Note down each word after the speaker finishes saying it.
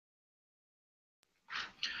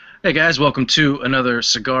Hey guys, welcome to another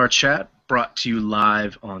Cigar Chat brought to you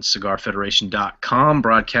live on CigarFederation.com,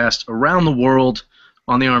 broadcast around the world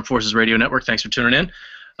on the Armed Forces Radio Network. Thanks for tuning in.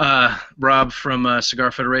 Rob from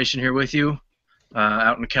Cigar Federation here with you,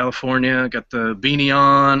 out in California. Got the beanie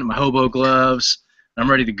on, my hobo gloves. I'm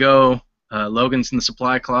ready to go. Logan's in the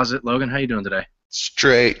supply closet. Logan, how you doing today?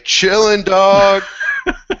 Straight chillin', dog.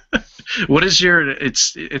 What is your?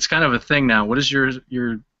 It's kind of a thing now. What is your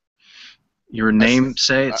name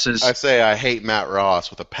say? It says. I say I hate Matt Ross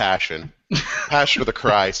with a passion. Passion of the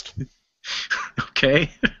Christ.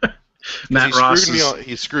 Okay. Matt Ross.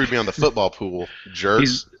 He screwed me on the football pool. Jerk.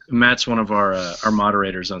 Matt's one of our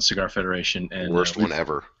moderators on Cigar Federation, and worst one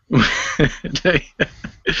ever.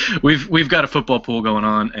 we've got a football pool going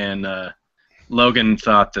on, and Logan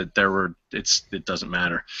thought that it doesn't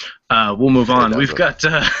matter. We'll move on. We've got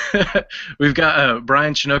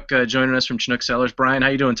Brian Chinnock joining us from Chinnock Cellars. Brian, how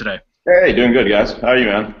you doing today? Hey, doing good, guys. How are you,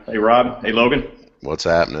 man? Hey, Rob. Hey, Logan. What's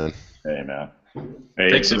happening? Hey, man. Hey,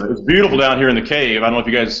 it's beautiful down here in the cave. I don't know if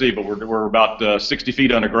you guys see, but we're about 60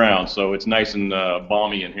 feet underground, so it's nice and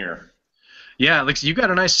balmy in here. Yeah, like you got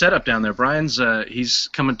a nice setup down there. Brian's he's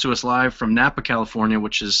coming to us live from Napa, California,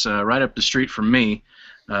 which is right up the street from me.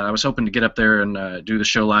 I was hoping to get up there and do the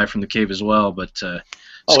show live from the cave as well, but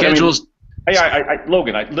schedules.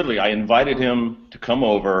 Logan, I invited him to come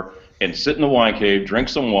over and sit in the wine cave, drink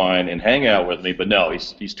some wine, and hang out with me. But no,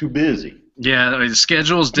 he's too busy. Yeah, the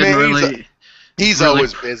schedules didn't really. He's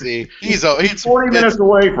always busy. He's 40 minutes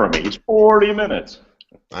away from me. He's 40 minutes.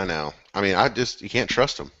 I know. I mean, you can't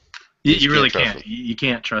trust him. You really can't. You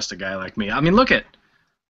can't trust a guy like me. I mean, look at.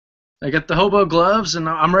 I got the hobo gloves, and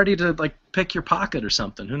I'm ready to like pick your pocket or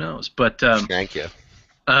something. Who knows? But thank you.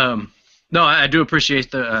 No, I do appreciate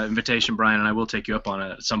the invitation, Brian, and I will take you up on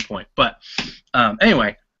it at some point. But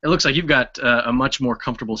anyway, it looks like you've got a much more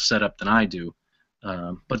comfortable setup than I do.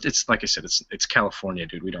 But it's like I said, it's California,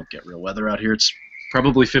 dude. We don't get real weather out here. It's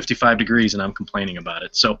probably 55 degrees, and I'm complaining about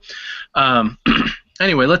it. So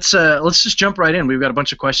anyway, let's just jump right in. We've got a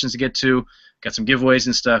bunch of questions to get to. Got some giveaways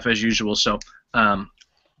and stuff as usual. So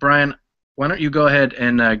Brian, why don't you go ahead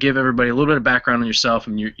and give everybody a little bit of background on yourself?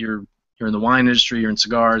 And you're in the wine industry, you're in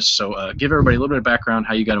cigars, so give everybody a little bit of background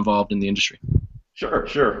how you got involved in the industry.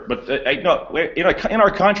 Sure. But in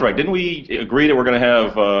our contract, didn't we agree that we're going to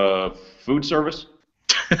have food service?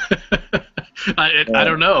 I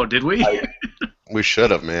don't know. Did we? We should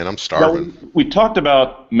have, man. I'm starving. No, we talked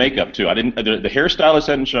about makeup too. The hairstylist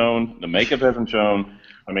hadn't shown. The makeup hasn't shown.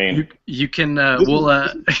 I mean, you can. This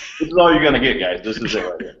is all you're gonna get, guys. This is it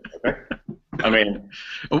right here. Okay. I mean,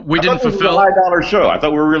 we didn't fulfill. It was a $5 show. I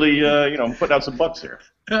thought we were really, putting out some bucks here.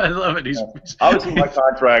 I love it. Obviously, my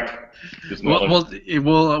contract.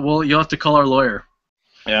 You'll have to call our lawyer.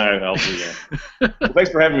 Yeah, I'll do that. Well,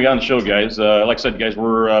 thanks for having me on the show, guys. Like I said, guys,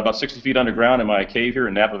 we're about 60 feet underground in my cave here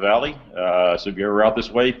in Napa Valley. So if you're ever out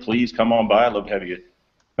this way, please come on by. I'd love to have you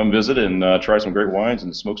come visit and try some great wines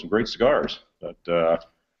and smoke some great cigars. But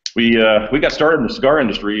we got started in the cigar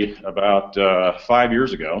industry about 5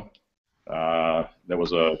 years ago. That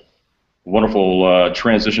was a wonderful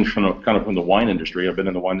transition from the wine industry. I've been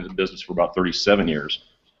in the wine business for about 37 years,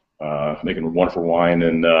 making wonderful wine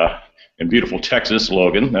in beautiful Texas,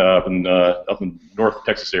 Logan, up in North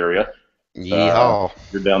Texas area. Yeehaw.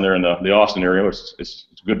 You're down there in the Austin area. It's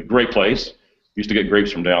a great place. Used to get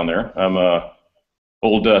grapes from down there. I'm a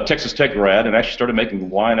old Texas Tech grad, and actually started making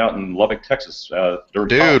wine out in Lubbock, Texas.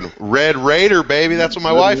 Dude, Red Raider, baby. That's what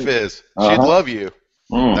my wife is. She'd love you.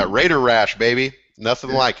 That Raider rash, baby.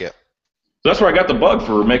 Nothing like it. So that's where I got the bug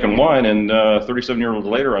for making wine, and 37 years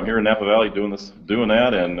later, I'm here in Napa Valley doing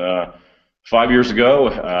that. And 5 years ago,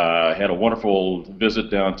 I had a wonderful visit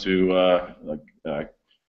down to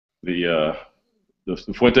the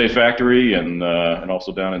Fuente factory, and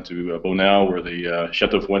also down into Bonao, where the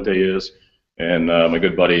Chateau Fuente is. And my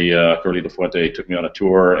good buddy Carlito Fuente took me on a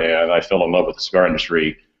tour, and I fell in love with the cigar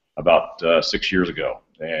industry about 6 years ago.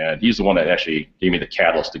 And he's the one that actually gave me the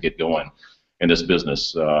catalyst to get going in this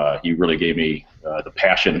business. He really gave me the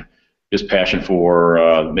passion. His passion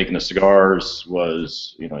for making the cigars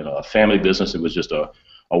was, a family business. It was just a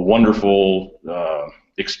wonderful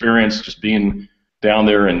experience, just being down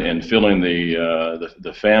there and feeling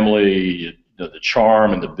the family, the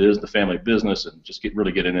charm and the family business, and just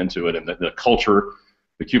really getting into it, and the culture,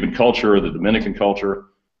 the Cuban culture, the Dominican culture.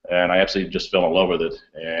 And I absolutely just fell in love with it.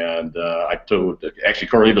 And actually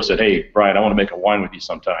Carlito said, "Hey, Brian, I want to make a wine with you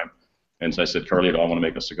sometime." And so I said, "Carlito, I want to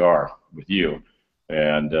make a cigar with you."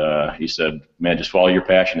 And he said, "Man, just follow your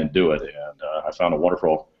passion and do it." And I found a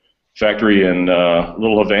wonderful factory in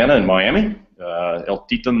Little Havana in Miami, El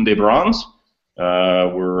Titan de Bronze.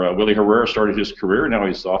 where Willie Herrera started his career. Now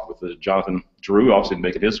he's off with Jonathan Drew, obviously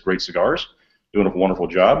making his great cigars, doing a wonderful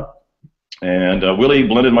job. And Willie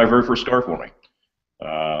blended my very first cigar for me.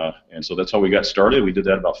 And so that's how we got started. We did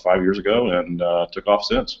that about 5 years ago and took off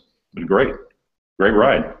since. Been great. Great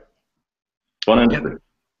ride. Fun industry.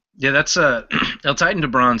 Yeah, that's El Titan de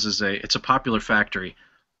Bronze it's a popular factory.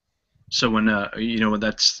 So when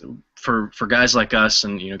that's for guys like us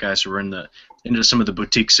and guys who are into some of the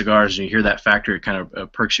boutique cigars, and you hear that factory, it kind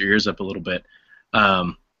of perks your ears up a little bit.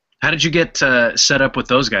 How did you get set up with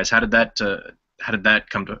those guys? How did that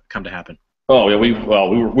come to happen? Oh yeah,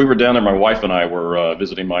 we were down there. My wife and I were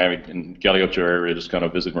visiting Miami in Galeocho area, just kind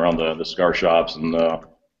of visiting around the cigar shops and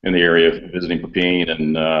in the area, visiting Pepin,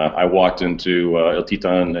 and I walked into El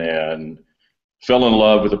Titan and fell in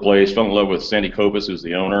love with the place. Fell in love with Sandy Copus, who's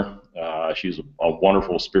the owner. She's a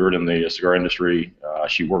wonderful spirit in the cigar industry.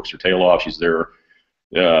 She works her tail off. She's there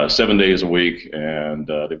 7 days a week, and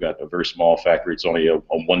they've got a very small factory. It's only a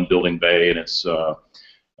one-building bay, and it's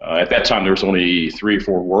at that time there was only 3 or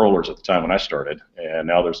 4 rollers at the time when I started, and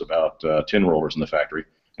now there's about 10 rollers in the factory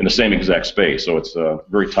in the same exact space. So it's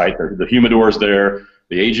very tight. The humidor is there.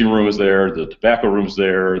 The aging room is there, the tobacco room is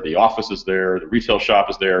there, the office is there, the retail shop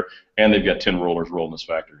is there, and they've got 10 rollers rolling this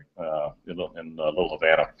factory in Little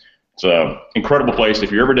Havana. It's an incredible place.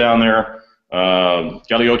 If you're ever down there,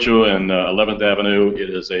 Galeocho and 11th Avenue, it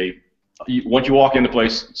is once you walk into the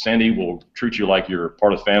place, Sandy will treat you like you're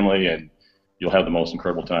part of the family, and you'll have the most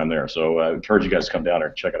incredible time there. So I encourage you guys to come down there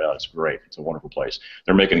and check it out. It's great. It's a wonderful place.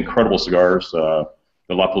 They're making incredible cigars. The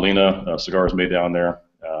La Polina cigar is made down there.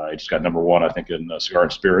 I just got #1, I think, in Cigar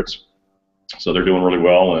and Spirits. So they're doing really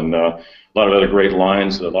well, and a lot of other great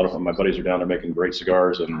lines. A lot of my buddies are down there making great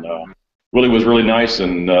cigars, and Willie was really nice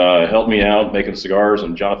and helped me out making cigars.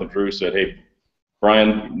 And Jonathan Drew said, "Hey,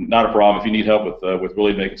 Brian, not a problem. If you need help with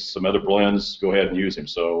Willie making some other blends, go ahead and use him."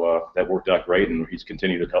 So that worked out great, and he's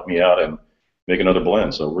continued to help me out and make another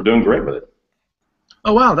blend. So we're doing great with it.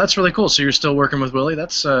 Oh wow, that's really cool. So you're still working with Willie?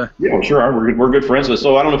 That's yeah, well, sure. We're good friends.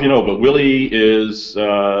 So I don't know if you know, but Willie is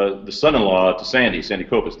the son-in-law to Sandy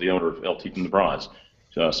Copus, the owner of El Titan de Bronze.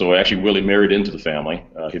 So actually, Willie married into the family.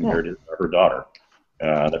 He married her daughter.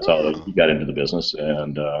 That's how he got into the business,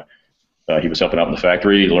 and he was helping out in the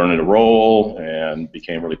factory, learning to roll, and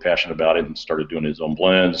became really passionate about it, and started doing his own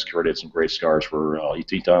blends. Created some great cigars for El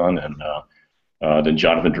Titan, and then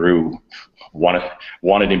Jonathan Drew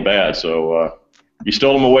wanted him bad, so. You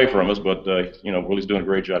stole him away from us, but Willie's doing a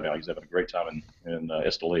great job now. He's having a great time in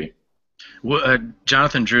Esteli. Well,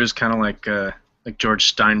 Jonathan Drew is kind of like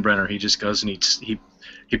George Steinbrenner. He just goes and he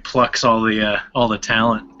plucks all the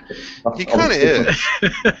talent. He kind of is.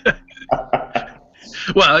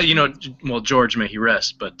 Well, George, may he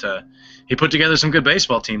rest, but he put together some good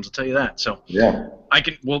baseball teams. I'll tell you that. So yeah,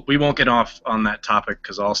 we won't get off on that topic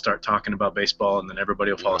because I'll start talking about baseball and then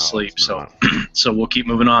everybody will fall asleep. So we'll keep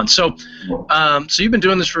moving on. So you've been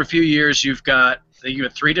doing this for a few years. You have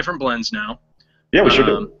 3 different blends now. Yeah, we sure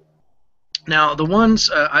do. Now the ones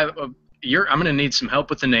I'm going to need some help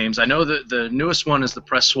with the names. I know that the newest one is the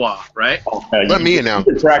Pressoir, right? Okay, let me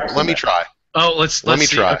try. Oh, let's me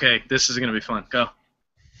see. try. Okay, this is going to be fun. Go.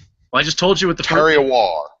 Well, I just told you what the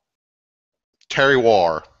Terroir.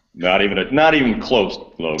 Not even close,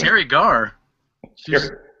 Logan. Terrigar.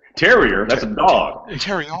 Terrier. That's a dog.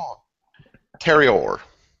 Terrier.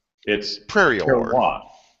 It's Terroir.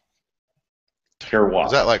 Terroir.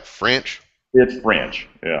 Is that like French? It's French.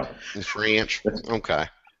 Yeah. It's French. Okay.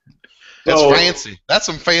 That's fancy. That's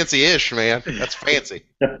some fancy-ish, man. That's fancy.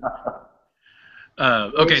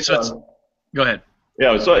 Okay, so go ahead.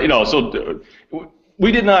 Yeah. So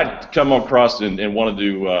we did not come across and want to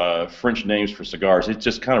do French names for cigars. It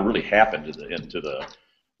just kind of really happened into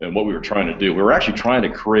what we were trying to do. We were actually trying to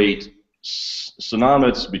create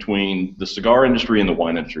synonyms between the cigar industry and the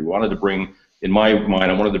wine industry. We wanted to bring, in my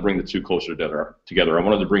mind, I wanted to bring the two closer together. I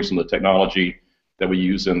wanted to bring some of the technology that we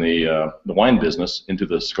use in the wine business into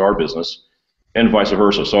the cigar business, and vice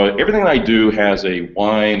versa. So everything I do has a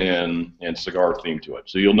wine and cigar theme to it.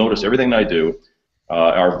 So you'll notice everything I do.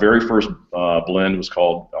 Our very first blend was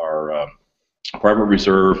called our Private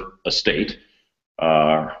Reserve Estate.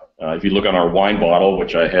 If you look on our wine bottle,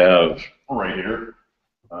 which I have right here,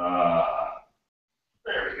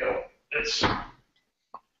 there we go. It's a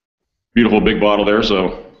beautiful big bottle there.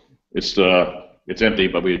 So it's empty,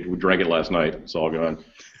 but we drank it last night. It's all gone.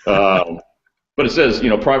 But it says,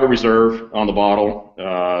 Private Reserve on the bottle,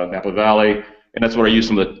 Napa Valley, and that's what I use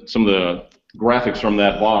some of the graphics from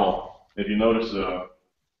that bottle. If you notice,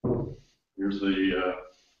 here's the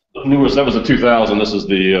The newest, that was a 2000. This is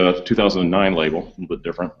the 2009 label, a little bit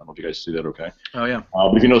different. I don't know if you guys see that okay. Oh, yeah.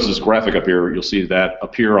 But if you notice this graphic up here, you'll see that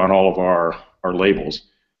appear on all of our labels.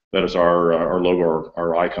 That is our logo,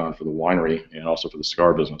 our icon for the winery and also for the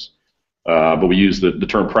cigar business. But we use the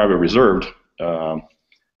term private reserved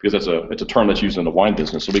because it's a term that's used in the wine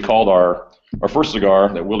business. So we called our first cigar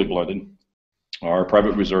that Willie blended our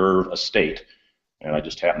private reserve estate. And I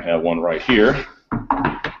just happen to have one right here.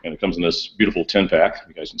 And it comes in this beautiful 10-pack.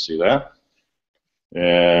 You guys can see that.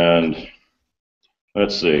 And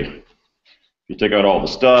let's see. If you take out all the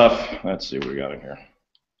stuff, let's see what we got in here.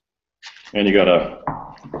 And you got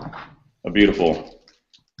a beautiful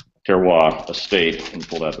terroir estate. Let me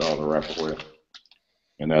pull that out of the wrapper for you.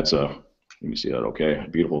 And that's let me see that okay, a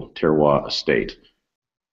beautiful terroir estate.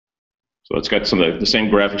 So it's got some of the same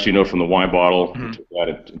graphics you know from the wine bottle.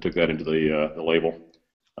 Mm-hmm. Took that into the label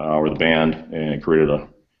or the band and created a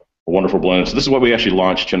wonderful blend. So this is what we actually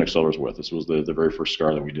launched Chinnock Cellars with. This was the very first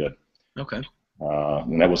cigar that we did. Okay.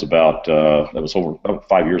 And that was about about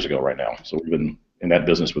 5 years ago right now. So we've been in that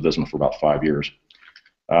business with this one for about 5 years.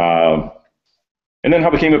 And then how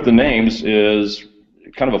we came up with the names is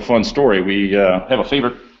kind of a fun story. We have a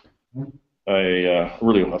favorite,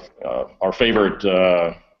 our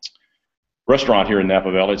favorite restaurant here in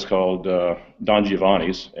Napa Valley. It's called Don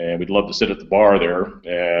Giovanni's, and we'd love to sit at the bar there.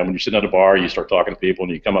 And when you're sitting at the bar, you start talking to people,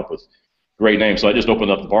 and you come up with great names. So I just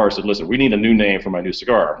opened up the bar and said, "Listen, we need a new name for my new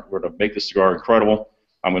cigar. We're going to make this cigar incredible.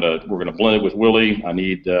 We're gonna blend it with Willie.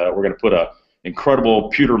 We're gonna put a incredible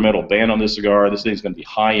pewter metal band on this cigar. This thing's going to be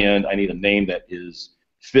high end. I need a name that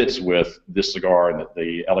fits with this cigar and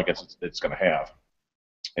the elegance it's going to have."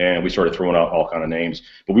 And we started throwing out all kind of names,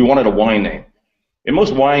 but we wanted a wine name. And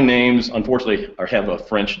most wine names, unfortunately, have a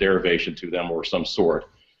French derivation to them or some sort.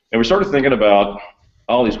 And we started thinking about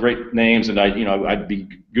all these great names, and I'd be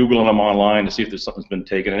Googling them online to see if there's something's been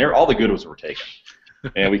taken, and all the good ones were taken.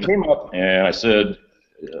 And we came up, and I said,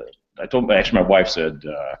 my wife said,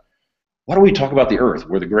 why don't we talk about the earth,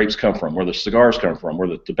 where the grapes come from, where the cigars come from, where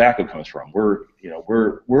the tobacco comes from, where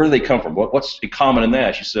do they come from? What's common in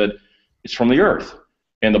that? She said, it's from the earth.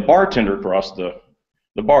 And the bartender across the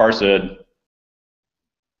bar said,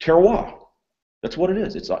 terroir. That's what it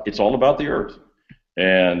is. It's all about the earth.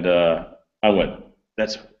 And I went,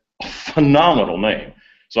 that's a phenomenal name.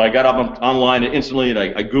 So I got up online instantly, and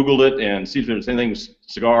I Googled it and see if there's anything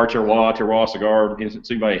cigar, terroir, cigar.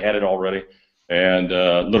 Somebody had it already. And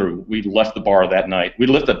literally, we left the bar that night. We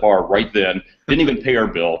left that bar right then. Didn't even pay our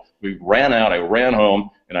bill. We ran out. I ran home,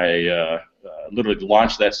 and I literally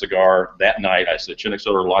launched that cigar that night. I said, Chinnock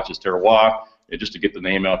Cellars launches terroir, just to get the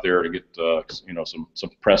name out there, to get some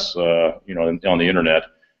press on the internet,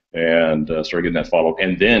 and started getting that followed.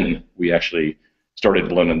 And then we actually started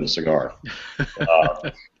blending the cigar.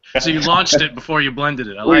 So you launched it before you blended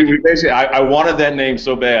it. I wanted that name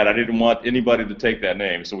so bad. I didn't want anybody to take that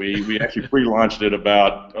name. So we actually pre-launched it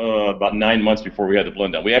about 9 months before we had the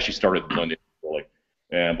blend done. We actually started the blending early,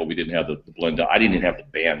 but we didn't have the blend done. I didn't even have the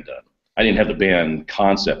band done. I didn't have the band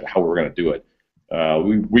concept of how we were going to do it.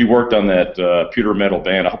 We worked on that pewter metal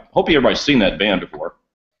band. I hope everybody's seen that band before,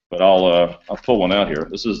 but I'll pull one out here.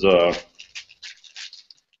 This is a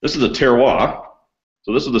terroir.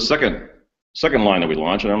 So this is the second line that we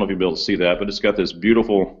launched. I don't know if you'll be able to see that, but it's got this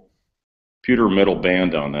beautiful pewter metal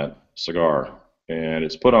band on that cigar, and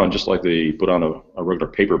it's put on just like they put on a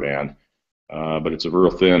regular paper band, but it's a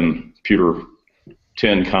real thin pewter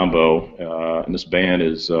tin combo, and this band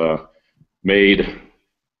is made.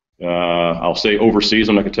 I'll say overseas.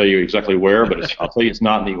 I'm not going to tell you exactly where, but I'll tell you it's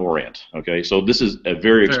not in the Orient. Okay, so this is a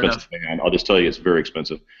very expensive band. I'll just tell you it's very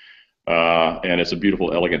expensive, and it's a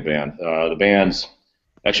beautiful, elegant band. The band's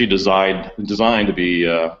actually designed to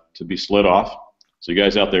be slid off. So you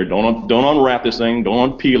guys out there, don't unwrap this thing,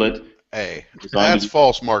 don't unpeel it. Hey, that's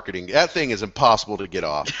false marketing. That thing is impossible to get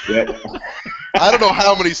off. Yep. I don't know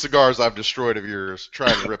how many cigars I've destroyed of yours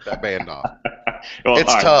trying to rip that band off. Well,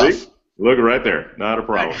 it's tough. See? Look right there, not a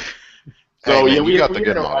problem. So hey, man, we got the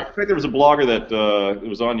good model. I think there was a blogger that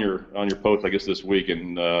was on your post, I guess, this week,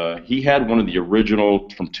 and he had one of the original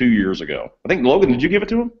from 2 years ago. I think Logan, did you give it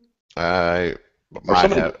to him? I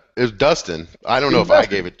might have. It was Dustin. I don't know if I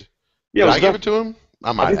gave it. Yeah, did I give it to him?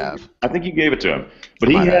 I might have. I think you gave it to him, but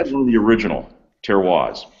he had one of the original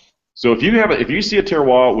terroirs. So if you see a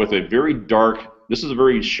terroir with a very dark, this is a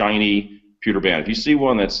very shiny pewter band. If you see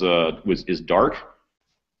one that's is dark,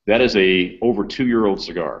 that is a over 2-year-old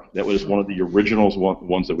cigar. That was one of the originals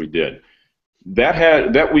ones that we did.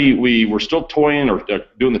 We were still toying or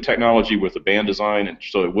doing the technology with the band design, and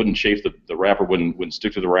so it wouldn't chafe the wrapper, wouldn't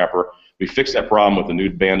stick to the wrapper. We fixed that problem with the new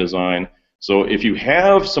band design. So if you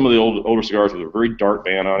have some of the older cigars with a very dark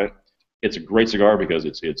band on it, it's a great cigar because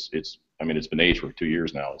it's been aged for 2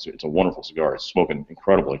 years now. It's a wonderful cigar. It's smoking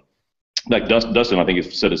incredibly. Like Dustin, I think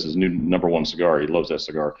he said it's his new #1 cigar. He loves that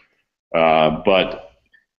cigar. But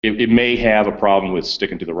it may have a problem with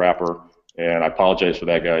sticking to the wrapper, and I apologize for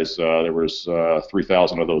that, guys. There was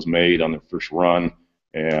 3,000 of those made on the first run,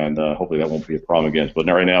 and hopefully that won't be a problem again. But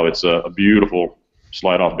right now it's a beautiful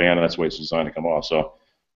slide-off band, and that's the way it's designed to come off. So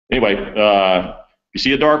anyway, if you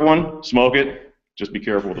see a dark one, smoke it. Just be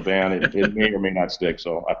careful with the band. It may or may not stick,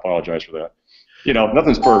 so I apologize for that.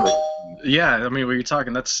 Nothing's perfect. Yeah, I mean, when you're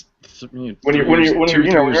talking, that's when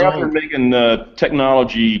you're out there making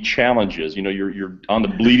technology challenges. You're on the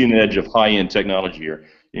bleeding edge of high-end technology here.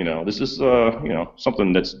 This is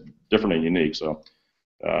something that's different and unique. So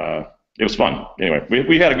it was fun. Anyway,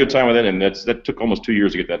 we had a good time with it, and that took almost 2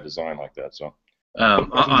 years to get that design like that. So on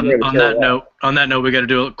that note, we got to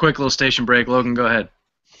do a quick little station break. Logan, go ahead.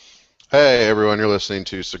 Hey everyone, you're listening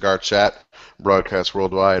to Cigar Chat, broadcast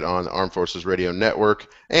worldwide on Armed Forces Radio Network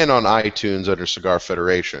and on iTunes under Cigar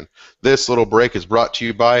Federation. This little break is brought to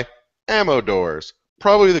you by Ammo Doors,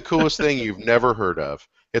 probably the coolest thing you've never heard of.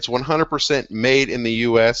 It's 100% made in the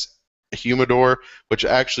U.S. humidor, which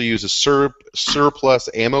actually uses surplus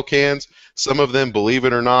ammo cans. Some of them, believe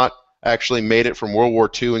it or not, actually made it from World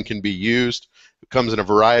War II and can be used. It comes in a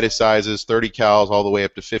variety of sizes, 30 cals all the way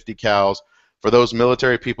up to 50 cals. For those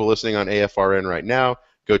military people listening on AFRN right now,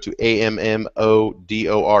 go to ammodors.com.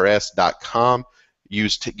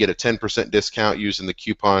 Get a 10% discount using the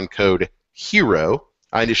coupon code HERO.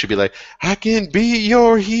 I just should be like, I can be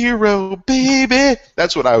your hero, baby.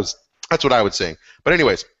 That's what I would sing. But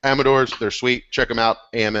anyways, Amadors, they're sweet. Check them out.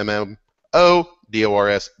 ammodors.com.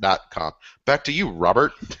 Back to you,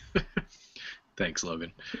 Robert. Thanks,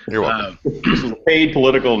 Logan. You're welcome. This is a paid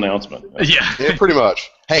political announcement. Yeah, pretty much.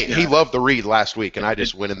 Hey, He loved the read last week, and I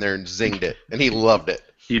just went in there and zinged it, and he loved it.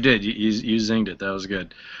 You did. You zinged it. That was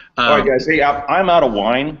good. All right, guys. Hey, I'm out of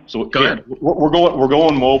wine, so go ahead. We're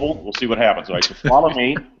going mobile. We'll see what happens. All right, so follow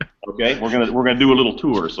me. Okay, we're gonna do a little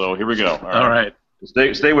tour. So here we go. All right.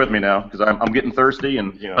 Stay with me now, because I'm getting thirsty,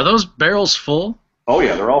 and Are those barrels full? Oh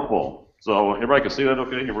yeah, they're all full. So everybody can see that.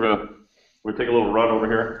 Okay, here we're gonna take a little run over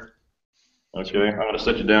here. Okay, I'm going to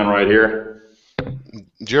set you down right here.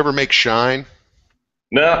 Did you ever make shine?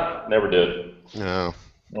 No, never did. No.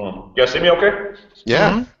 You guys see me okay?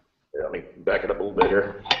 Yeah. Mm-hmm. Yeah, let me back it up a little bit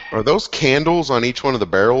here. Are those candles on each one of the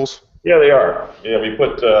barrels? Yeah, they are. Yeah, we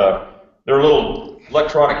put, they're little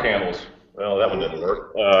electronic candles. Well, that one didn't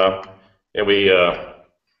work. Yeah,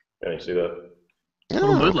 you see that? A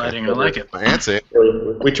little mood lighting, I like it. Fancy.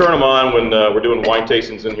 We turn them on when we're doing wine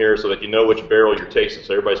tastings in here, so that you know which barrel you're tasting.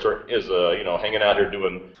 So everybody hanging out here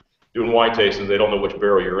doing wine tastings. They don't know which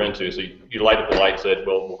barrel you're into, so you light up the light and say,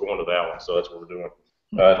 well, we'll go into that one. So that's what we're doing.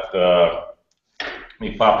 Let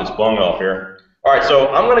me pop this bung off here. All right,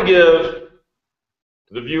 so I'm going to give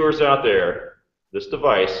the viewers out there this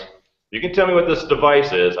device. You can tell me what this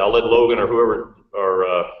device is. I'll let Logan or whoever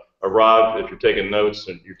or Rob, if you're taking notes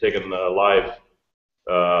and you're taking live.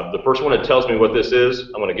 The first one that tells me what this is,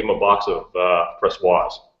 I'm going to give him a box of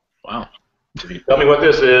pressoirs. Wow. If you tell me what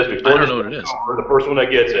this is, I don't know what it is. The first one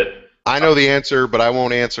that gets it. I know the answer, but I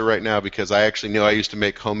won't answer right now because I actually know I used to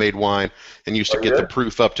make homemade wine and used to get the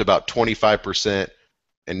proof up to about 25%.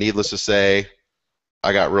 And needless to say,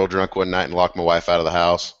 I got real drunk one night and locked my wife out of the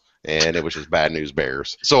house, and it was just bad news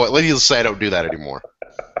bears. So let's say I don't do that anymore.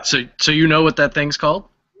 So you know what that thing's called?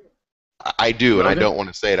 I do, and I don't want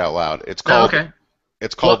to say it out loud. It's called. Oh, okay.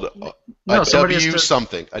 It's called a W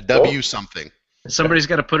something. A W something. Somebody's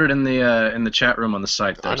got to put it in the chat room on the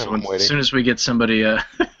site there. So as soon as we get somebody.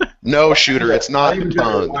 No, shooter. It's not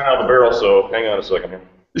tongue. Out of the barrel. So hang on a second here.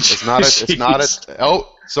 It's not. It's not a.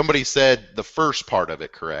 Oh, somebody said the first part of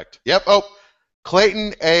it correct. Yep. Oh,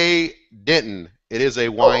 Clayton A. Denton. It is a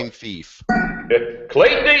wine thief.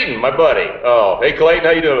 Clayton Denton, my buddy. Oh, hey Clayton,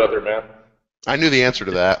 how you doing out there, man? I knew the answer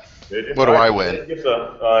to that. What do I win? It's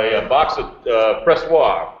a box of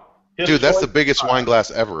pressoir. Dude, that's the biggest wine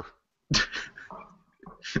glass ever.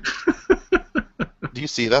 Do you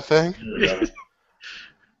see that thing? Yeah.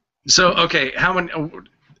 So, okay, how many?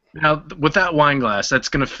 Now, with that wine glass, that's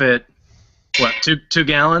going to fit, what, 2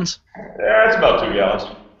 gallons? Yeah, it's about 2 gallons.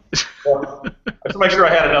 Well, just to make sure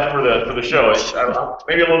I had enough for the show.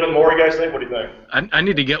 Maybe a little bit more, you guys think? What do you think? I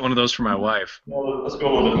need to get one of those for my wife. Well, let's go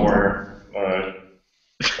a little bit more here. All right.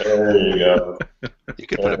 There you go. You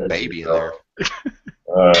could put a baby in there.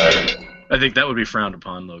 All right. I think that would be frowned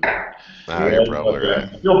upon, Logan. Oh, you're probably right.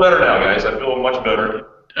 I feel better now, guys. I feel much better.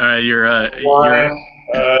 All right, you're yeah.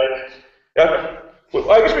 Well,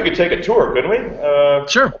 I guess we could take a tour, couldn't we?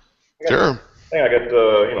 Sure. Sure. I got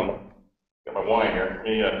got my wine here.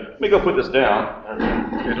 Let me go put this down.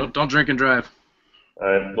 Yeah, don't drink and drive. All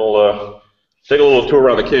right, we'll take a little tour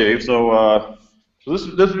around the cave. So this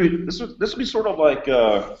would be sort of like.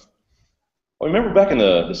 I remember back in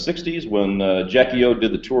the '60s when Jackie O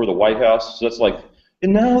did the tour of the White House. So that's like,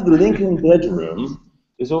 and now the Lincoln bedroom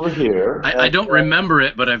is over here. I don't remember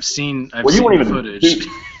it, but I've seen you weren't even footage.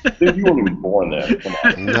 Dude, you weren't even born then. Come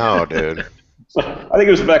on. No, dude. I think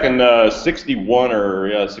it was back in '61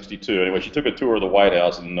 or '62. Anyway, she took a tour of the White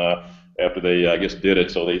House, and after they, I guess, did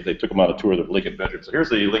it, so they took them on a tour of the Lincoln bedroom. So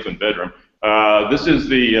here's the Lincoln bedroom. This is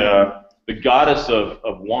the goddess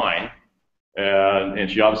of wine.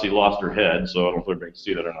 And she obviously lost her head, so I don't know if everybody can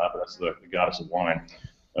see that or not, but that's the goddess of wine.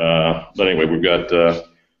 But anyway, we've got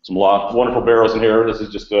some wonderful barrels in here. This is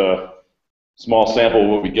just a small sample of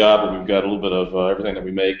what we got, but we've got a little bit of everything that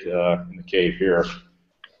we make in the cave here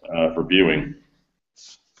for viewing.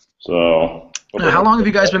 So, how long have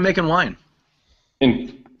you guys been making wine?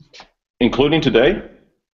 Including today?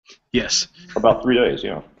 Yes. About 3 days,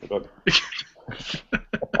 yeah.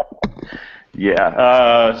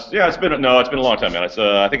 Yeah, it's been a long time, man. It's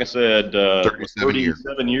I think I said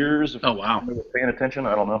 37 years. Oh wow! Paying attention,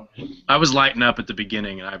 I don't know. I was lighting up at the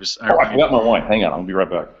beginning, and I forgot my wine. Hang on, I'll be right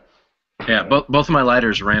back. Yeah, both of my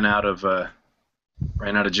lighters ran out of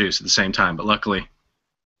juice at the same time, but luckily,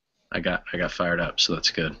 I got fired up, so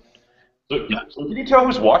that's good. So can you tell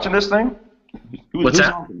who's watching this thing? What's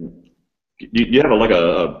that? You have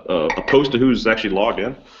a post of who's actually logged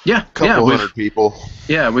in? Yeah, couple hundred people.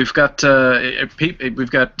 Yeah, we've got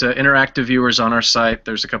interactive viewers on our site.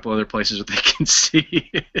 There's a couple other places that they can see.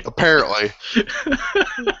 Apparently.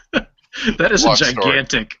 That is a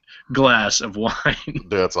gigantic glass of wine.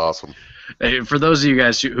 That's awesome. For those of you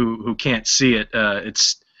guys who can't see it,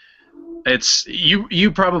 it's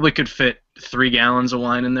you probably could fit 3 gallons of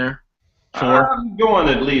wine in there. 4. I'm going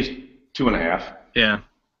at least 2.5. Yeah.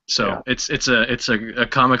 So it's a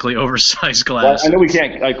comically oversized glass. Well, I know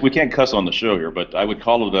we can't cuss on the show here, but I would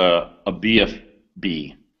call it a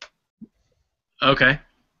BFB. Okay.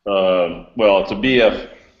 Well, it's a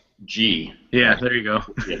BFG. Yeah, there you go.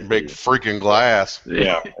 Big freaking glass.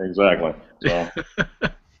 Yeah, exactly. So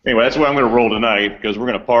anyway, that's why I'm going to roll tonight, because we're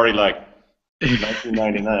going to party like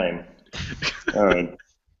 1999. All right.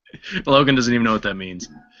 Logan doesn't even know what that means.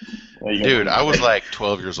 Dude, I was like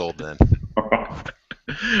 12 years old then.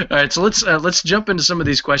 All right, so let's jump into some of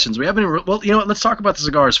these questions. We haven't well, you know what? Let's talk about the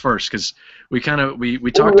cigars first, because we talked about.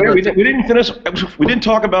 We didn't finish. We didn't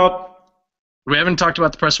talk about. We haven't talked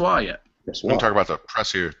about the pressoir yet. We didn't talk about the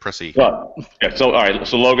pressy. Yeah. So all right.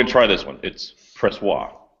 So Logan, try this one. It's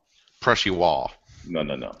pressoir. Pressy-wah. No.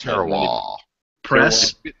 Terroir.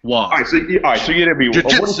 Pressoir. All right. So you gotta be.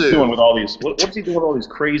 What's he doing with all these? What's he doing with all these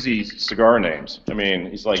crazy cigar names? I mean,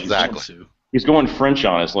 he's like exactly. He's going French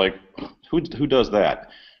on us. Like, who does that?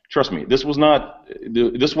 Trust me, this was not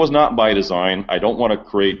by design. I don't want to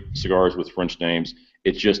create cigars with French names.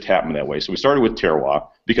 It just happened that way. So we started with terroir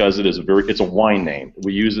because it's a wine name.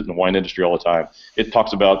 We use it in the wine industry all the time. It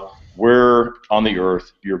talks about where on the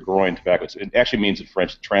earth you're growing tobacco. It actually means in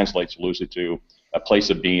French, it translates loosely to a place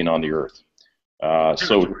of being on the earth.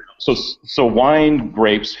 So wine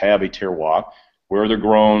grapes have a terroir. Where they're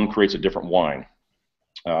grown creates a different wine.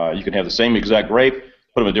 You can have the same exact grape,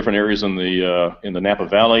 put them in different areas in the Napa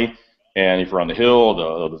Valley, and if you're on the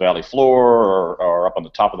hill, the valley floor, or up on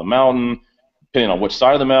the top of the mountain, depending on which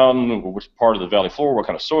side of the mountain, which part of the valley floor, what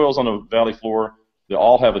kind of soil's on the valley floor, they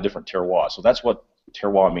all have a different terroir. So that's what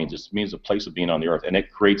terroir means. It means a place of being on the earth, and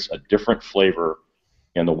it creates a different flavor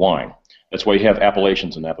in the wine. That's why you have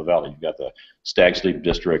appellations in Napa Valley. You've got the Stag's Leap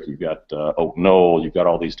District, you've got Oak Knoll, you've got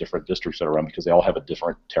all these different districts that are around because they all have a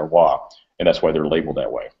different terroir, and that's why they're labeled that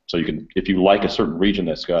way. So you can, if you like a certain region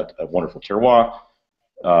that's got a wonderful terroir,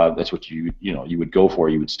 that's what you would go for,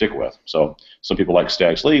 you would stick with. So some people like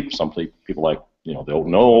Stag's Leap, some people like the Oak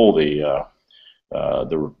Knoll, the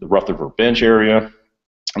Rutherford Bench area,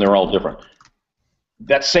 and they're all different.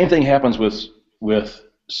 That same thing happens with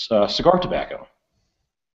cigar tobacco.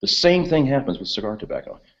 The same thing happens with cigar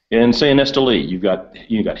tobacco. And say in Esteli, you've got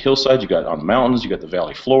hillsides, you've got on the mountains, you've got the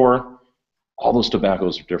valley floor. All those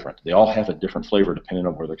tobaccos are different. They all have a different flavor depending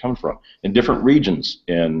on where they're coming from. In different regions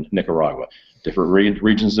in Nicaragua, different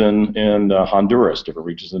regions in Honduras, different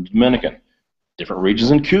regions in Dominican, different regions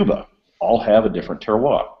in Cuba, all have a different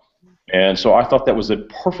terroir. And so I thought that was a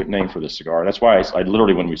perfect name for this cigar. That's why I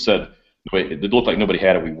literally, when we said, it looked like nobody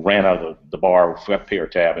had it, we ran out of the bar, we forgot to pay our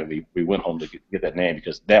tab, and we went home to get that name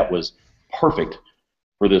because that was perfect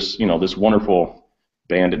for this, this wonderful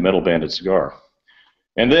metal banded cigar.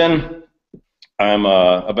 And then I'm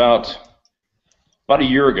about a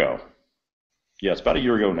year ago, Yeah, it's about a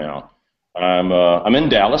year ago now. I'm in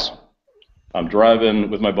Dallas. I'm driving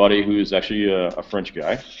with my buddy, who's actually a French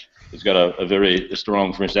guy. He's got a very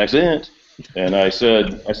strong French accent. And I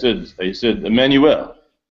said, Emmanuel,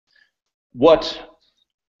 what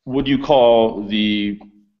would you call the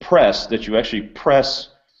press that you actually press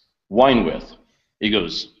wine with? He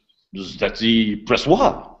goes, that's the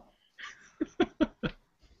pressoir.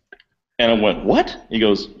 And I went, what? He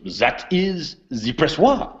goes, that is the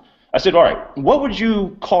pressoir. I said, all right, what would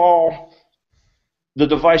you call the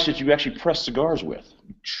device that you actually press cigars with?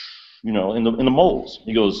 You know, in the molds.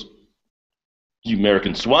 He goes, you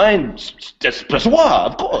American swine, that's pressoir,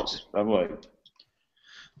 of course. I'm like,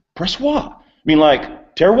 pressoir? I mean,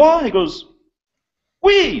 like terroir? He goes,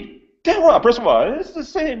 oui, terroir, pressoir. It's the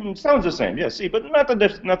same, sounds the same. Yeah, see, but not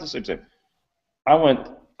the same.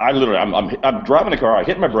 I'm driving the car. I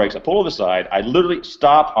hit my brakes. I pull to the side. I literally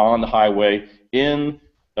stop on the highway in,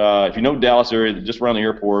 if you know Dallas area, just around the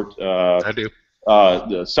airport. I do.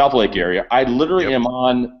 The South Lake area. I literally am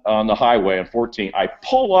on the highway on 14. I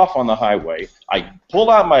pull off on the highway. I pull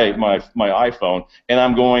out my iPhone, and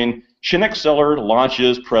I'm going, Chinnock Cellar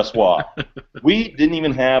launches pressoir. We didn't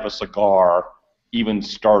even have a cigar even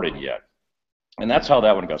started yet. And that's how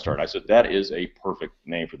that one got started. I said, that is a perfect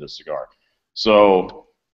name for this cigar. So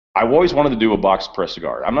I've always wanted to do a box press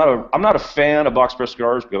cigar. I'm not a fan of box press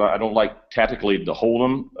cigars because I don't like tactically to hold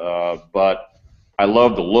them, but I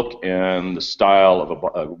love the look and the style of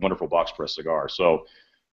a wonderful box press cigar. So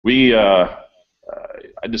I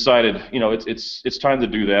decided, you know, it's time to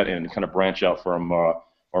do that and kind of branch out from our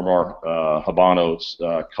more Habano's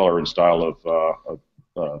color and style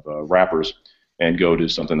of wrappers and go to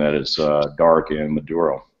something that is dark and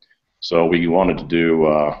Maduro. So we wanted to do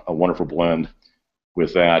a wonderful blend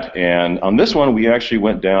with that. And on this one, we actually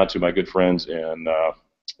went down to my good friends in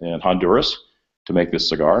Honduras to make this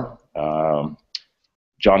cigar.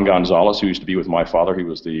 John Gonzalez, who used to be with my father, he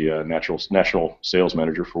was the national sales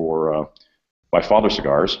manager for my father's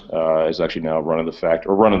cigars, is actually now running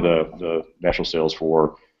the national sales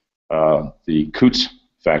for the Coots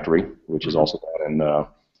factory, which is also down in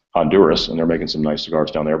Honduras, and they're making some nice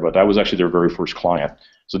cigars down there. But I was actually their very first client.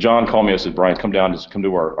 So John called me and said, Brian, come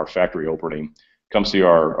to our factory opening. Come see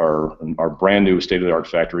our brand new state-of-the-art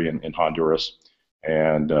factory in Honduras.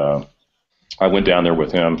 And I went down there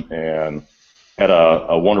with him and had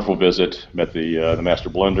a wonderful visit. Met the master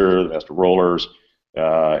blender, the master rollers,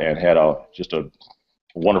 and had just a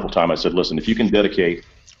wonderful time. I said, listen, if you can dedicate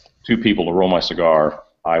 2 people to roll my cigar,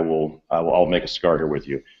 I'll make a cigar here with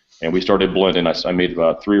you. And we started blending. I made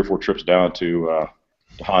about 3 or 4 trips down to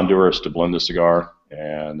Honduras to blend the cigar,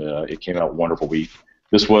 and it came out wonderful.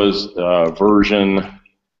 This was version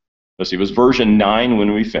 9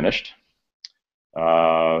 when we finished.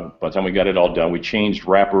 By the time we got it all done, we changed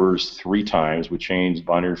wrappers 3 times. We changed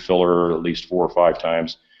binder filler at least 4 or 5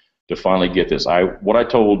 times to finally get this. What I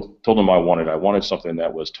told them I wanted something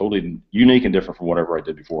that was totally unique and different from whatever I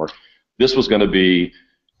did before. This was going to be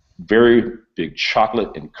very big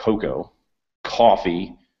chocolate and cocoa,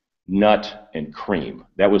 coffee, nut, and cream.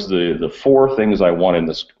 That was the 4 things I wanted in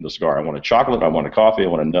the cigar. I wanted chocolate, I wanted coffee, I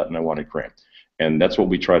wanted nut, and I wanted cream. And that's what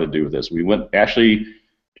we tried to do with this. We went actually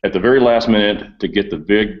at the very last minute to get the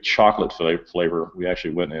big chocolate flavor. We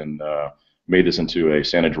actually went and made this into a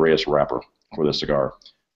San Andreas wrapper for the cigar.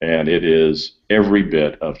 And it is every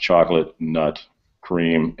bit of chocolate, nut,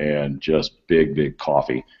 cream, and just big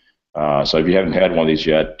coffee. So if you haven't had one of these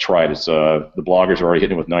yet, try it. It's the bloggers are already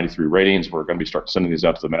hitting it with 93 ratings. We're going to be sending these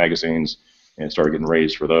out to the magazines and start getting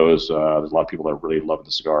ratings for those. There's a lot of people that really love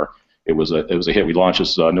the cigar. It was a hit. We launched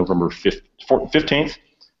this November 15th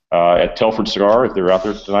at Telford Cigar. If they're out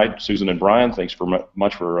there tonight, Susan and Brian, thanks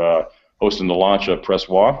much for hosting the launch of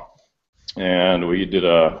Pressoir. And we did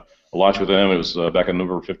a launch with them. It was back on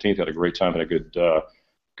November 15th. Had a great time. Had a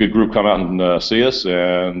good group come out and see us,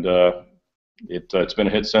 and it's been a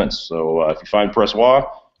hit since. So if you find Pressoir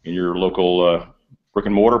in your local brick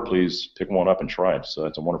and mortar, please pick one up and try it. So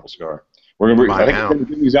it's a wonderful cigar. I think we're going to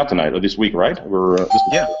get these out tonight or this week, right?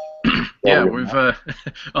 Yeah, we've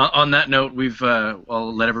on that note,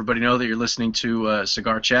 I'll let everybody know that you're listening to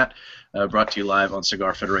Cigar Chat, brought to you live on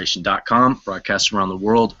CigarFederation.com, broadcast around the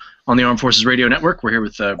world on the Armed Forces Radio Network. We're here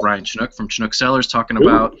with Brian Chinnock from Chinnock Cellars talking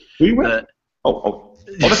about. Am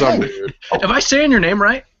I saying your name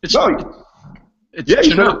right? It's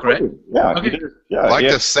Chinnock, right? Yeah. Okay. Like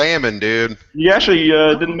the salmon, dude. You actually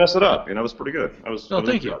didn't mess it up. That was pretty good.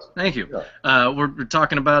 Thank you. Thank you. Yeah. We're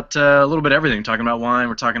talking about a little bit of everything. We're talking about wine.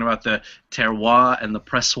 We're talking about the terroir and the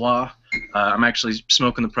pressoir. I'm actually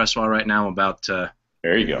smoking the pressoir right now.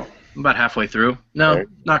 There you go. About halfway through. No,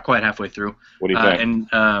 not quite halfway through. What do you think?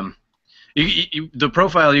 The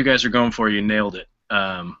profile you guys are going for, you nailed it.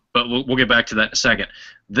 But we'll get back to that in a second.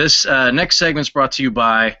 This next segment's brought to you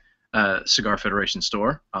by Cigar Federation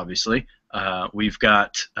store, obviously. We've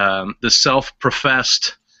got the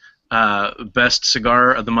self-professed best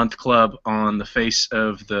cigar of the month club on the face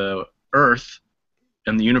of the earth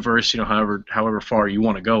and the universe, however far you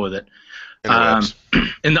want to go with it. And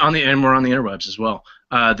we're on the interwebs as well.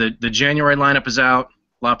 The January lineup is out.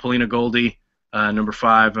 La Polina Goldie, number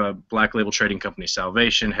 5, Black Label Trading Company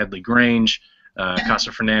Salvation, Headley Grange,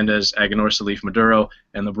 Casa Fernandez, Aganorsa Leaf Maduro,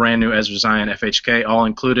 and the brand new Ezra Zion FHK, all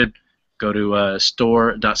included. Go to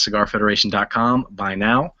store.cigarfederation.com. Buy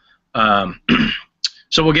now.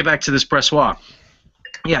 So we'll get back to this pressoir.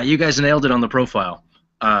 Yeah, you guys nailed it on the profile.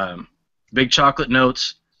 Big chocolate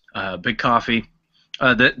notes, big coffee.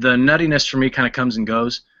 The nuttiness for me kind of comes and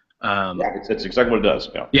goes. Yeah, it's exactly what it does.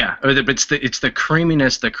 Yeah, it's the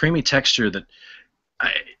creaminess, the creamy texture that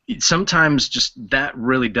sometimes just that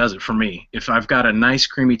really does it for me. If I've got a nice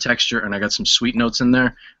creamy texture and I got some sweet notes in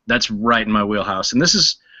there, that's right in my wheelhouse. And this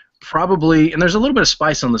is probably, and there's a little bit of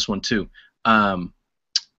spice on this one too.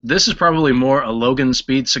 This is probably more a Logan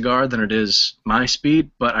Speed cigar than it is my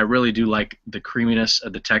Speed, but I really do like the creaminess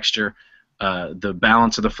of the texture. The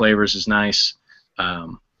balance of the flavors is nice.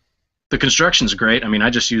 The construction's great. I mean, I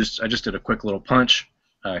just did a quick little punch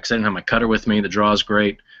because I didn't have my cutter with me. The draw's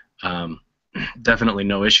great. Definitely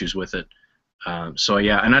no issues with it. So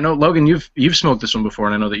yeah, and I know Logan, you've smoked this one before,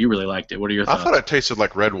 and I know that you really liked it. What are your thoughts? I thought it tasted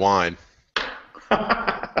like red wine.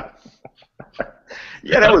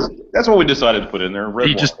 Yeah, that's what we decided to put in there. Red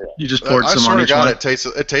wine. You just poured some on each one. It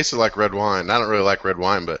tasted like red wine. I don't really like red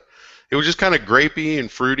wine, but it was just kind of grapey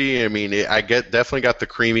and fruity. I mean, definitely got the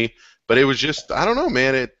creamy, but it was just, I don't know,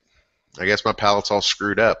 man. I guess my palate's all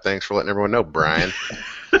screwed up. Thanks for letting everyone know, Brian.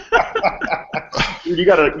 Dude, you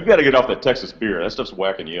gotta get off that Texas beer. That stuff's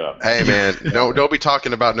whacking you up. Hey man, don't be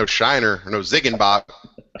talking about no Shiner or no Ziegenbach.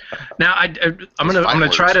 Now I'm gonna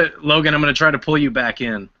try to, Logan. I'm gonna try to pull you back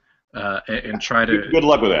in and try to. Good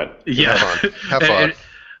luck with that. Yeah. Have fun.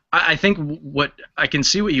 I think I can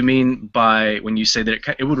see what you mean by when you say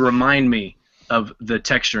that it would remind me of the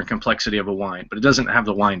texture and complexity of a wine, but it doesn't have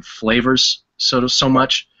the wine flavors so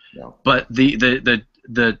much. No. But the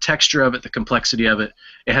texture of it, the complexity of it,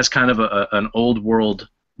 it has kind of an old world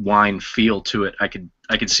wine feel to it. I could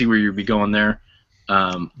see where you'd be going there.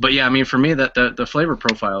 But yeah, I mean, for me, that the flavor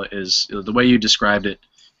profile is the way you described it.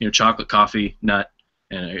 Chocolate, coffee, nut,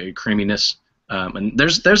 and a creaminess. And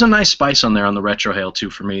there's a nice spice on there on the retrohale too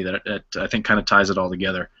for me that I think kind of ties it all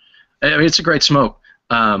together. I mean, it's a great smoke.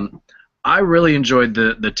 I really enjoyed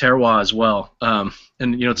the terroir as well. And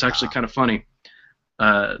it's actually kind of funny.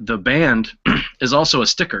 The band is also a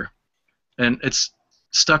sticker, and it's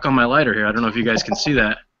stuck on my lighter here. I don't know if you guys can see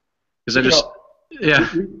that, because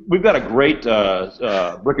we've got a great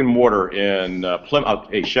brick and mortar in Plymouth.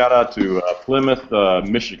 Hey, shout out to Plymouth,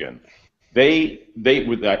 Michigan. I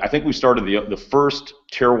think we started the first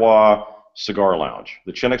terroir cigar lounge,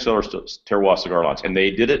 the Chinnock Cellars terroir cigar lounge, and they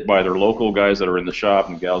did it by their local guys that are in the shop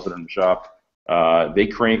and gals that are in the shop. They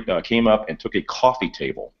came up and took a coffee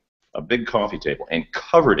table. A big coffee table, and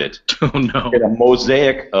covered it in a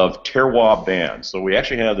mosaic of terroir bands. So we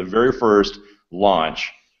actually had the very first launch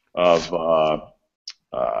of the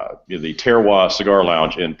Terroir Cigar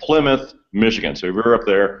Lounge in Plymouth, Michigan. So if you're up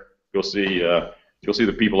there, you'll see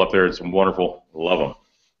the people up there. It's wonderful. Love them.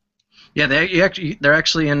 Yeah, they're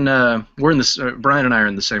actually in. We're in this. Brian and I are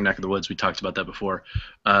in the same neck of the woods. We talked about that before.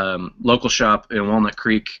 Local shop in Walnut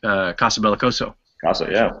Creek, Casa Bellicoso. Casa,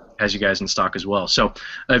 yeah. Has you guys in stock as well. So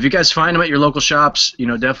if you guys find them at your local shops,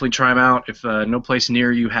 definitely try them out. If no place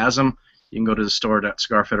near you has them, you can go to the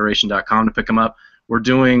store.cigarfederation.com to pick them up. We're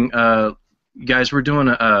doing, a show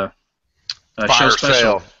special.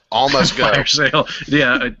 Sale. All must go. Fire sale.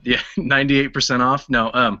 Yeah, 98% off.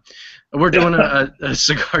 No, we're doing a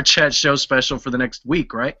Cigar Chat show special for the next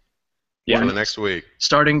week, right? Yeah, for the next week.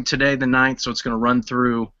 Starting today, the 9th, so it's going to run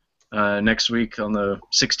through next week on the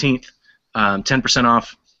 16th. 10%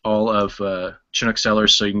 off all of Chinnock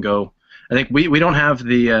Cellars, so you can go. I think we don't have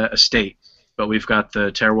the estate, but we've got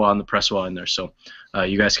the terroir and the pressoir in there, so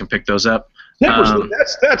you guys can pick those up.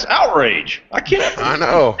 That's outrage. I can't. I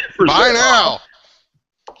know. Buy now.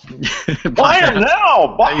 Buy them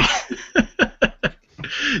now. Buy.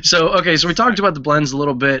 So we talked about the blends a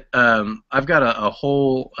little bit. I've got a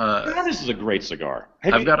whole. This is a great cigar.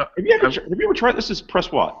 Have you ever tried this? This is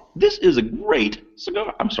pressoir. This is a great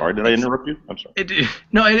cigar. I'm sorry, did I interrupt you? I'm sorry.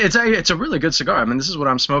 It's a really good cigar. I mean, this is what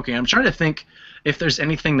I'm smoking. I'm trying to think if there's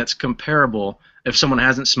anything that's comparable. If someone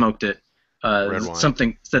hasn't smoked it,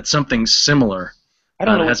 something similar. I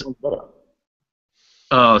don't know.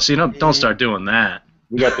 Oh, see, don't start doing that.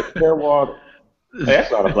 We got the Terroir. Hey,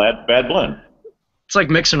 that's not a bad blend. It's like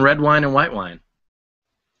mixing red wine and white wine.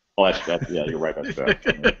 Oh, that's yeah, you're right. That's bad.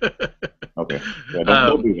 Okay, yeah,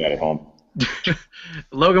 don't do that at home.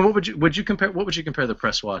 Logan, what would you compare the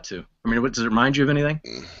Pressoir to? I mean, does it remind you of anything?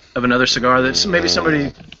 Of another cigar that's maybe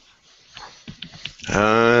somebody?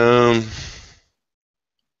 Nah.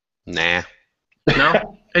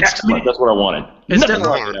 No, That's what I wanted. It's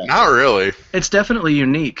not really. It's definitely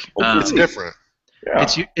unique. It's different. Yeah.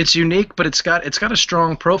 It's unique, but it's got a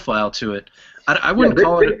strong profile to it. I wouldn't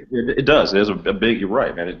call it. It does. It has a big. You're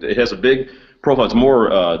right, man. It has a big profile. It's more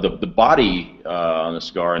the body on the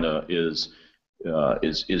cigar is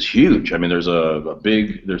huge. I mean, there's a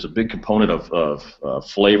big component of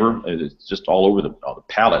flavor. It's just all over the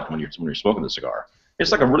palate when you're smoking the cigar.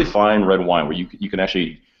 It's like a really fine red wine where you can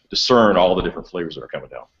actually discern all the different flavors that are coming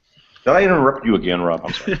down. Did I interrupt you again, Rob?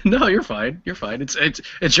 I'm sorry. No, you're fine. You're fine.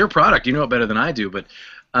 It's your product. You know it better than I do. But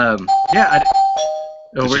yeah.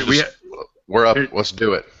 We're up. Let's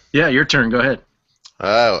do it. Yeah, your turn. Go ahead.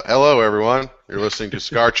 Hello, everyone. You're listening to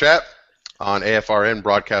CigarChat on AFRN,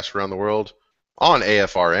 broadcast around the world on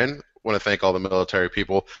AFRN. I want to thank all the military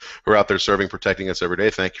people who are out there serving, protecting us every day.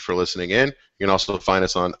 Thank you for listening in. You can also find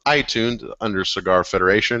us on iTunes under Cigar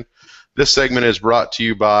Federation. This segment is brought to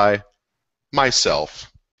you by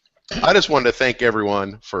myself. I just wanted to thank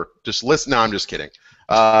everyone for just listening. No, I'm just kidding.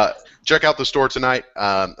 Check out the store tonight.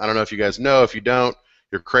 I don't know if you guys know. If you don't,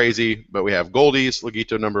 you're crazy. But we have Goldies,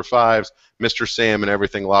 Laguito No. 5s, Mr. Sam, and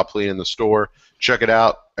everything La Plene in the store. Check it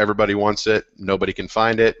out. Everybody wants it. Nobody can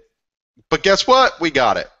find it. But guess what? We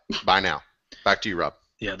got it. By now. Back to you, Rob.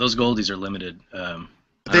 Yeah, those Goldies are limited.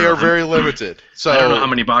 They are very limited. So I don't know how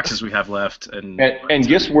many boxes we have left. And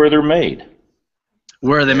guess where they're made?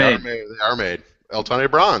 Where are they made? They are made. El Tony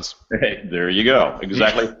Bronze. Hey, there you go.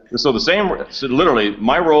 Exactly. So so literally,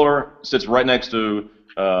 my roller sits right next to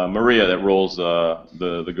Maria that rolls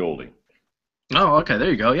the Goldie. Oh, okay.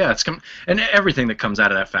 There you go. Yeah, and everything that comes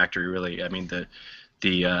out of that factory, really. I mean,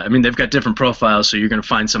 they've got different profiles, so you're going to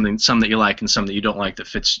find some that you like and some that you don't like that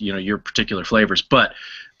fits, your particular flavors. But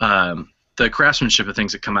the craftsmanship of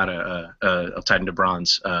things that come out of El Titan de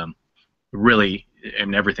Bronze, really, I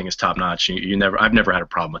mean, everything is top notch. I've never had a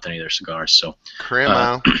problem with any of their cigars. So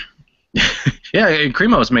Cremo. Yeah, and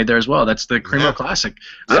Cremo is made there as well. That's the Cremo Classic.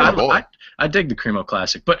 I dig the Cremo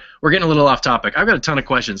Classic, but we're getting a little off topic. I've got a ton of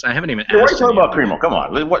questions. I haven't even asked. Why are you talking about Cremo? Come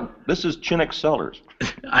on. This is Chinnock Cellars.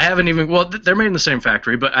 I haven't even. Well, they're made in the same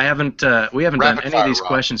factory, but I haven't. We haven't done any of these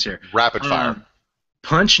questions here. Rapid fire.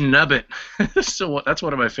 Punch Nubbit. So that's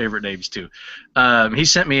one of my favorite names too. He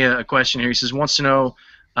sent me a question here. He says wants to know.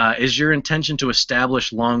 Is your intention to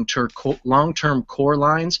establish long-term core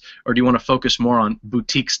lines, or do you want to focus more on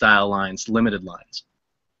boutique-style lines, limited lines?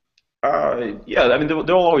 Yeah, I mean,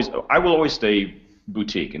 I will always stay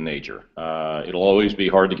boutique in nature. It'll always be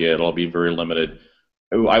hard to get. It'll be very limited.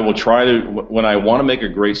 I will try to, when I want to make a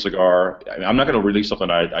great cigar, I'm not going to release something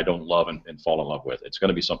I don't love and fall in love with. It's going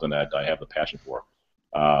to be something that I have the passion for.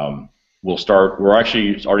 We're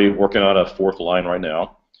actually already working on a fourth line right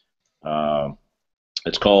now.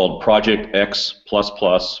 It's called Project X plus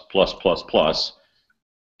plus plus plus plus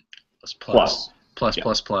plus. Plus.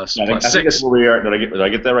 I think that's where we are. Did I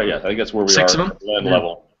get that right? Yeah, I think that's where we 6 are of them? at the blend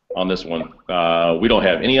level on this one. We don't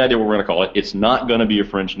have any idea what we're going to call it. It's not going to be a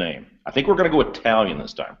French name. I think we're going to go Italian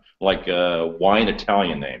this time, like wine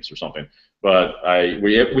Italian names or something. But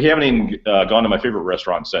we haven't even gone to my favorite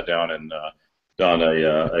restaurant and sat down and done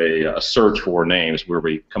a search for names where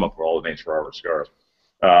we come up with all the names for our cigars.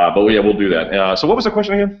 But we'll do that. So what was the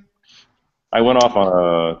question again? I went off on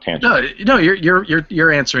a tangent. No,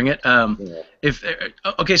 you're answering it.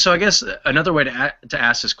 Okay, so I guess another way to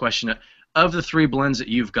ask this question: of the 3 blends that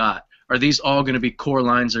you've got, are these all going to be core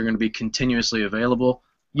lines that are going to be continuously available?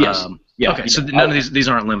 Yes. Yeah. Okay, so none of these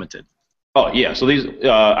aren't limited. Oh yeah. So these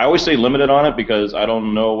I always say limited on it because I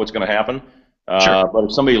don't know what's going to happen. Sure. But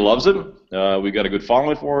if somebody loves it, we've got a good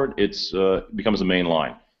following for it. It becomes the main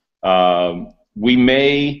line. We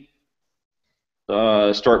may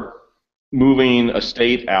start moving a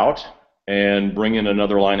state out and bring in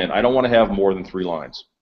another line in. I don't want to have more than 3 lines.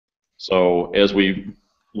 So as we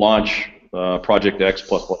launch Project X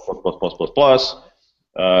plus plus plus plus plus plus plus,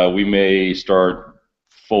 we may start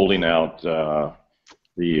folding out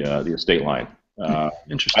the estate line.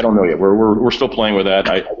 Interesting. I don't know yet. We're still playing with that.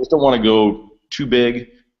 I just don't want to go too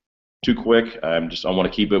big, too quick. I want to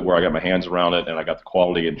keep it where I got my hands around it and I got the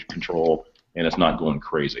quality and control, and it's not going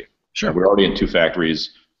crazy. Sure. We're already in 2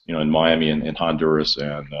 factories, in Miami and Honduras,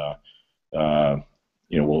 and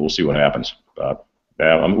we'll see what happens.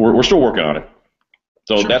 We're still working on it.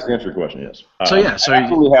 So Sure. that's the answer to your question, yes. So yeah, so I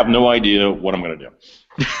absolutely have no idea what I'm going to do.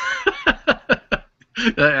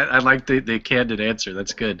 I like the candid answer.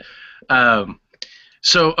 That's good. So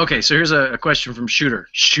here's a question from Shooter.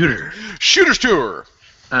 Shooter's Tour.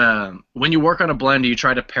 When you work on a blend, do you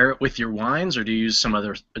try to pair it with your wines, or do you use some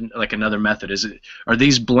other another method? Are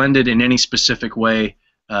these blended in any specific way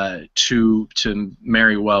to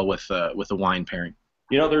marry well with a wine pairing?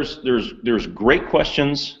 You know, there's great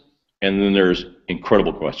questions, and then there's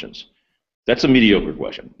incredible questions. That's a mediocre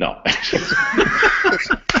question. No.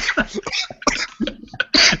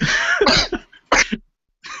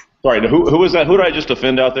 Sorry, who was that? Who did I just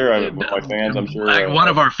offend out there? One of my fans, I'm sure. One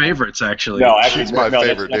of our favorites, actually. No, actually, She's my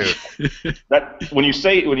favorite dude. When you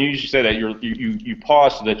usually say that, you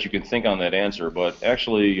pause so that you can think on that answer. But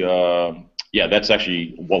actually, yeah, that's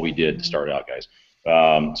actually what we did to start out, guys.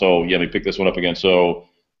 So yeah, let me pick this one up again. So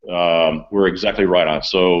we're exactly right on.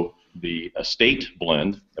 So the estate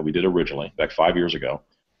blend that we did originally, back 5 years ago,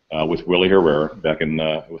 with Willie Herrera, back in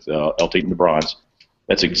with El Tito and the Bronze,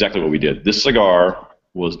 that's exactly what we did. This cigar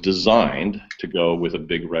was designed to go with a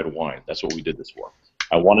big red wine. That's what we did this for.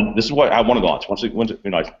 This is what I wanted to launch. Once I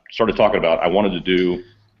started talking about, I wanted to do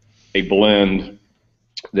a blend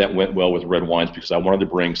that went well with red wines because I wanted to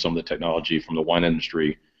bring some of the technology from the wine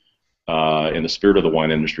industry and the spirit of the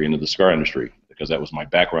wine industry into the cigar industry because that was my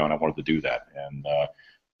background. I wanted to do that, and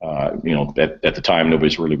at the time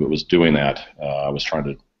nobody really was doing that. I was trying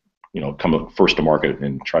to come up first to market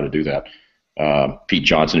and try to do that. Pete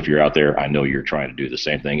Johnson, if you're out there, I know you're trying to do the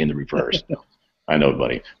same thing in the reverse. I know,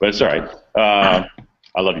 buddy, but it's all right.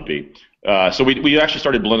 I love you, Pete. So we actually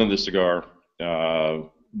started blending this cigar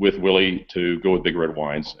with Willie to go with big red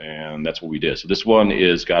wines, and that's what we did. So this one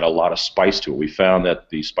is got a lot of spice to it. We found that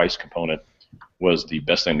the spice component was the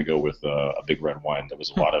best thing to go with a big red wine. There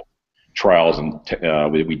was a lot of trials and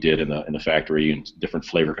we did in the factory and different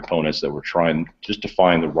flavor components that were trying just to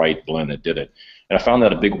find the right blend that did it. And I found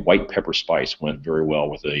that a big white pepper spice went very well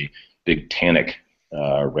with a big tannic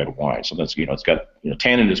red wine. So that's it's got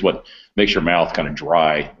tannin is what makes your mouth kind of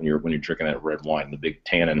dry when you're drinking that red wine. The big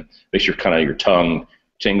tannin makes your tongue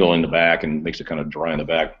tingle in the back and makes it kind of dry in the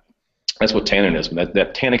back. That's what tannin is. And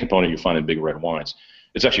that tannin component you find in big red wines,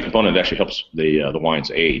 it's actually a component that actually helps the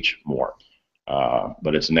wines age more.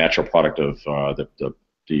 But it's a natural product of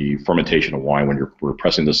the fermentation of wine when we're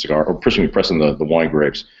pressing the cigar, or pressing the wine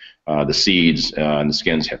grapes. The seeds and the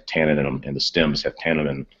skins have tannin in them, and the stems have tannin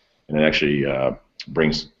in them, and it actually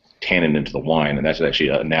brings tannin into the wine, and that's actually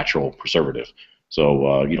a natural preservative.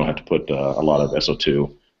 So you don't have to put a lot of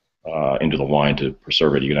SO2 into the wine to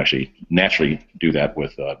preserve it. You can actually naturally do that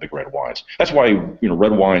with big red wines. That's why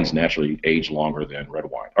red wines naturally age longer than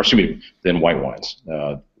than white wines.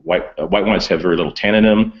 White wines have very little tannin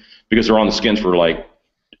in them because they're on the skins for like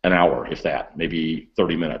an hour, if that, maybe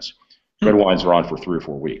 30 minutes. Red wines are on for 3 or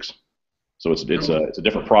 4 weeks, so it's a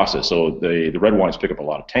different process. So the red wines pick up a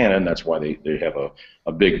lot of tannin. That's why they have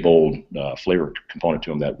a big bold flavor component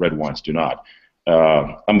to them that red wines do not.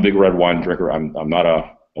 I'm a big red wine drinker. I'm not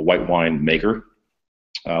a white wine maker.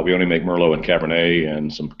 We only make Merlot and Cabernet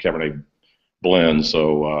and some Cabernet blends.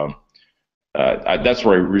 So that's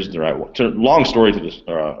where long story to this,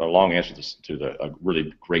 a long answer to a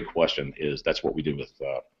really great question is that's what we do with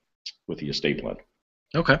the estate blend.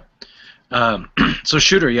 Okay. So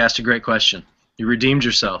Shooter, you asked a great question. You redeemed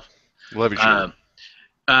yourself. Love you, Shooter.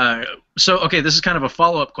 This is kind of a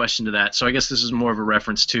follow-up question to that. So I guess this is more of a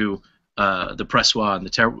reference to the pressoir and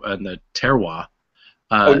the terroir.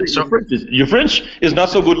 Your French is not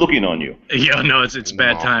so good looking on you. Yeah, no, it's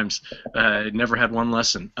bad times. Never had one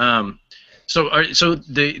lesson. So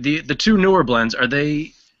the two newer blends, are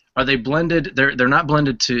they blended? They're not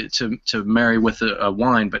blended to marry with a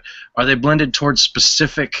wine, but are they blended towards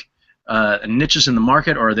specific niches in the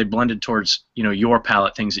market, or are they blended towards your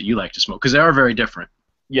palate, things that you like to smoke? Because they are very different.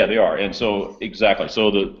 Yeah, they are, and so exactly.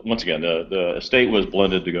 So once again, the estate was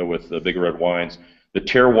blended to go with the big red wines. The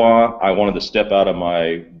terroir, I wanted to step out of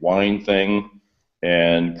my wine thing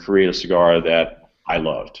and create a cigar that I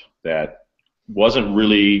loved, that wasn't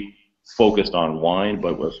really focused on wine,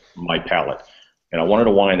 but was my palate. And I wanted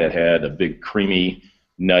a wine that had a big creamy,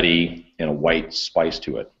 nutty, and a white spice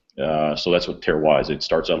to it. So that's what terroir is. It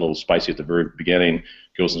starts out a little spicy at the very beginning,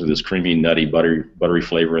 goes into this creamy, nutty, buttery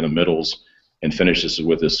flavor in the middles, and finishes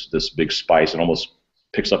with this big spice and almost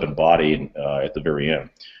picks up in body at the very end.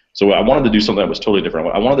 So I wanted to do something that was totally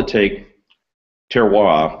different. I wanted to take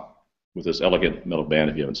terroir with this elegant metal band,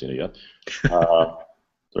 if you haven't seen it yet. Did I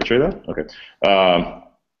show you that? Okay.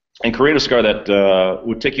 And create a cigar that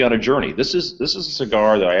would take you on a journey. This is a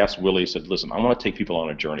cigar that I asked Willie, said, listen, I want to take people on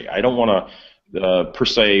a journey. I don't want to per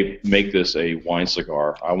se make this a wine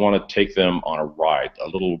cigar. I want to take them on a ride, a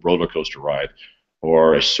little roller coaster ride,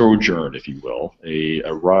 or a sojourn, if you will, a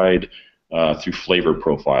ride through flavor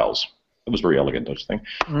profiles. It was very elegant, don't you think?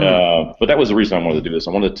 But that was the reason I wanted to do this.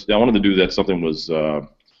 I wanted to do that. Something was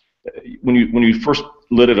when you first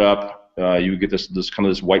lit it up, you get this kind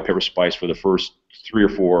of this white pepper spice for the first 3 or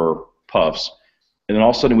 4 puffs, and then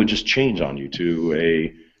all of a sudden it would just change on you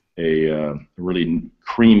to a really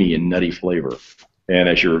creamy and nutty flavor. And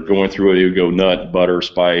as you're going through it, you would go nut, butter,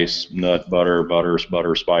 spice, nut, butter, butter,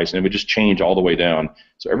 butter, spice, and it would just change all the way down.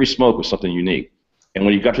 So every smoke was something unique. And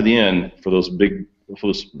when you got to the end, for the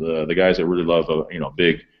guys that really love a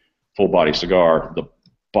big, full-body cigar, the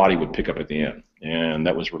body would pick up at the end, and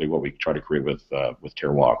that was really what we tried to create with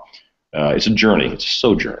Terroir. It's a journey. It's a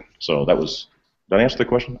sojourn. So that was. Did I answer the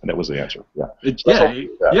question? That was the answer. Yeah.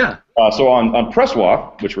 Yeah. So on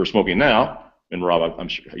Pressoir, which we're smoking now, and Rob, I'm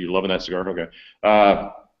sure you're loving that cigar. Okay.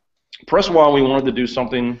 Pressoir, we wanted to do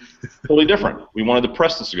something totally different. We wanted to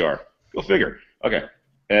press the cigar. Go figure. Okay.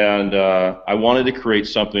 And I wanted to create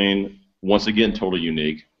something once again totally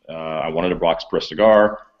unique. I wanted a box press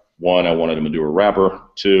cigar. 1, I wanted a Maduro wrapper.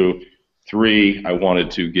 2, 3, I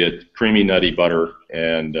wanted to get creamy, nutty butter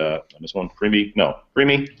and this one creamy,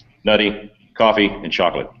 nutty. Coffee and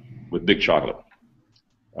chocolate with big chocolate.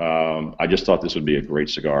 I just thought this would be a great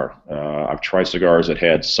cigar. I've tried cigars that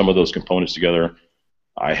had some of those components together.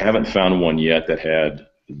 I haven't found one yet that had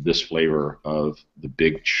this flavor of the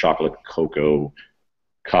big chocolate cocoa,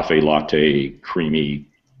 cafe latte, creamy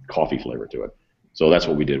coffee flavor to it. So that's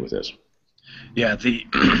what we did with this. Yeah,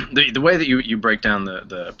 the way that you break down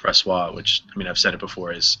the Pressoir, which I mean I've said it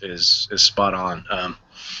before, is spot on.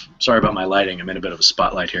 Sorry about my lighting. I'm in a bit of a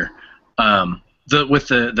spotlight here. With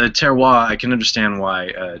the Terroir, I can understand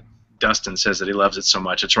why Dustin says that he loves it so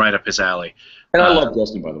much. It's right up his alley. And I love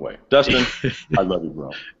Dustin, by the way. Dustin, I love you,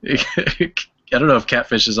 bro. I don't know if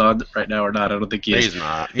Catfish is on right now or not. I don't think he is. He's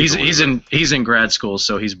not. He's in grad school,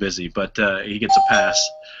 so he's busy, but he gets a pass.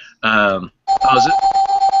 Oh, is it?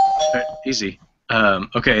 All right, easy.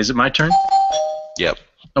 Okay, is it my turn? Yep.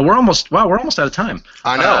 Oh, we're almost out of time.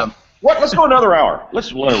 I know. What? Let's go another hour.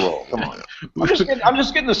 Let's let it roll. Come on. I'm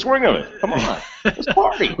just getting the swing of it. Come on. Let's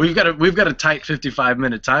party. We've got a tight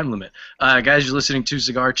 55-minute time limit. Guys, you're listening to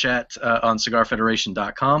Cigar Chat on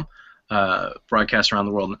CigarFederation.com, broadcast around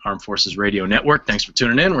the world on Armed Forces Radio Network. Thanks for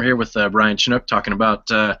tuning in. We're here with Brian Chinnock talking about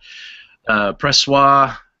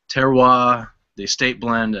Pressoir, Terroir, the Estate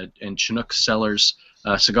Blend, and Chinnock Cellars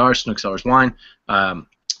cigars, Chinnock Cellars wine.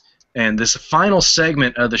 And this final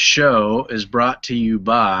segment of the show is brought to you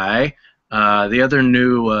by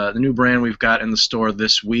the new brand we've got in the store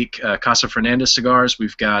this week, Casa Fernandez cigars.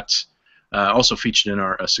 We've got also featured in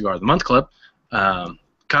our Cigar of the Month Club.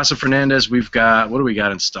 Casa Fernandez, we've got, what do we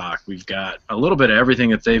got in stock? We've got a little bit of everything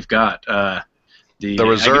that they've got. The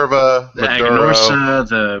Reserva, the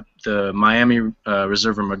Aganorsa, the Miami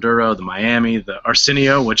Reserva Maduro, the Miami, the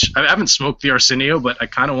Arsenio, which I haven't smoked the Arsenio, but I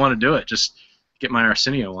kind of want to do it. Just get my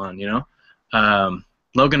Arsenio on, you know.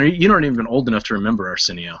 Logan, you not even old enough to remember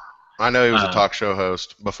Arsenio. I know he was a talk show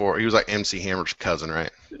host before. He was like MC Hammer's cousin, right?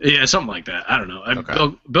 Yeah, something like that. I don't know.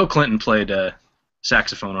 Okay. Bill Clinton played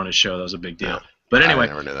saxophone on his show. That was a big deal. Yeah. But anyway, I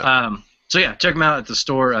never knew that. so yeah, check them out at the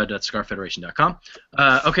store at CigarFederation.com.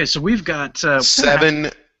 Okay, so we've got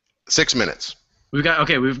 6 minutes. We've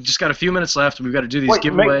just got a few minutes left. We've got to do these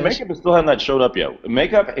giveaways. Makeup still have not showed up yet.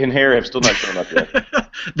 Makeup and hair have still not shown up yet.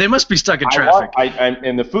 They must be stuck in traffic.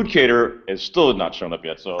 And the food cater is still not shown up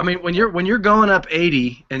yet. So I mean, when you're going up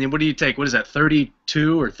 80, and then what do you take? What is that?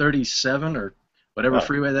 32 or 37 or whatever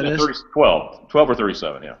freeway that is? 12 or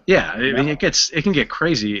 37. Yeah. Yeah, I mean it can get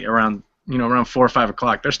crazy around 4 or 5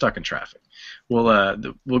 o'clock. They're stuck in traffic.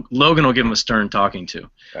 Logan will give them a stern talking to.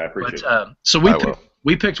 I appreciate it. So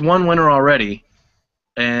we picked one winner already.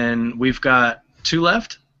 And we've got 2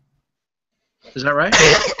 left. Is that right?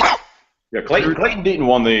 Yeah, Clayton Deaton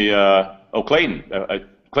won the. Clayton.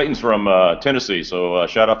 Clayton's from Tennessee, so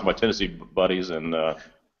shout out to my Tennessee buddies. And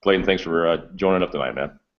Clayton, thanks for joining up tonight,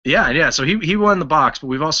 man. Yeah. So he won the box, but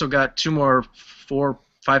we've also got 2 more 4,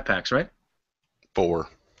 5 packs, right? 4.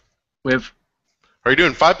 Are you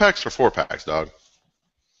doing 5 packs or 4 packs, dog?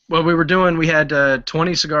 Well, we had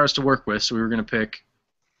 20 cigars to work with, so we were going to pick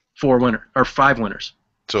 5 winners.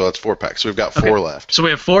 So that's 4 packs. So we've got 4 left. So we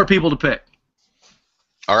have 4 people to pick.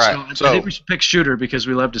 All right. So I think we should pick Shooter because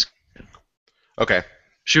we love discussion. Okay.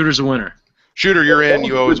 Shooter's a winner. Shooter, you're in.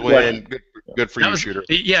 You always win. Good for you, Shooter.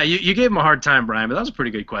 Yeah, you gave him a hard time, Brian, but that was a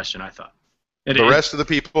pretty good question, I thought. The rest of the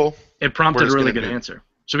people. It prompted a really good answer.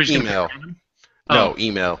 So we just email. No,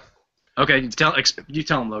 email. Okay, you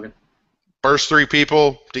tell him, Logan. First 3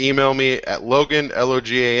 people to email me at Logan,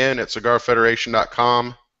 Logan, at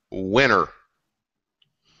CigarFederation.com, winner. All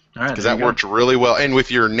right, because that works really well. And with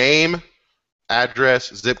your name,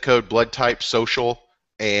 address, zip code, blood type, social,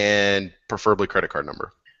 and preferably credit card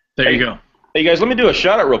number. There you go. Hey guys, let me do a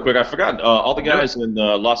shout out real quick. I forgot all the guys in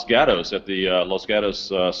Los Gatos at the Los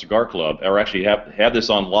Gatos Cigar Club are actually have this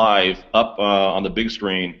on live up on the big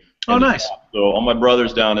screen. Oh, nice. So all my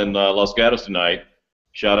brothers down in Los Gatos tonight,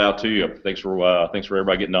 shout out to you. Thanks for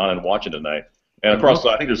everybody getting on and watching tonight. And across,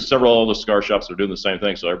 I think there's several other cigar shops that are doing the same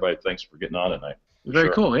thing. So everybody, thanks for getting on tonight.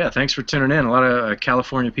 Very cool. Yeah, thanks for tuning in. A lot of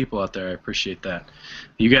California people out there. I appreciate that.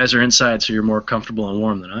 You guys are inside, so you're more comfortable and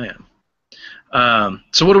warm than I am.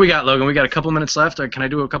 So what do we got, Logan? We got a couple minutes left. Can I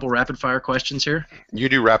do a couple rapid fire questions here? You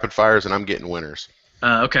do rapid fires, and I'm getting winners.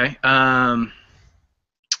 Okay. Let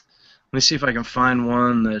me see if I can find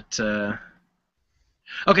one that.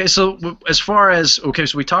 Okay, so as far as so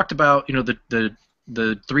we talked about the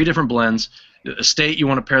 3 different blends. Estate, you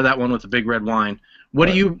want to pair that one with a big red wine. What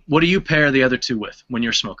do you pair the other 2 with when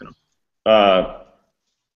you're smoking them?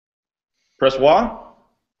 Pressoir?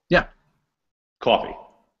 Yeah. Coffee.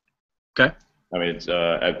 Okay. I mean, it's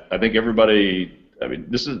I think everybody. I mean,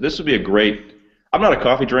 this would be a great. I'm not a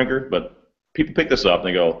coffee drinker, but people pick this up and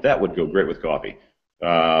they go, that would go great with coffee.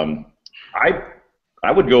 I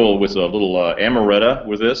would go with a little amaretto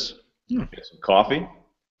with this, get some coffee,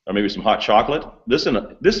 or maybe some hot chocolate. This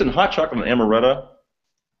and hot chocolate and amaretto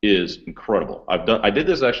is incredible. I did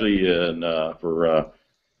this actually for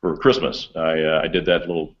Christmas. I did that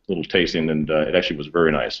little tasting, and it actually was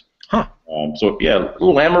very nice. Huh. So yeah, a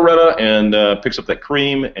little amaretto and picks up that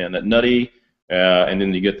cream and that nutty, and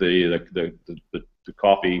then you get the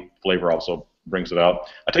coffee flavor also brings it out.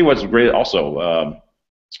 I tell you what's great also.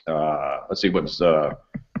 Let's see what's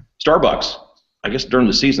Starbucks. I guess during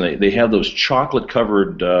the season they have those chocolate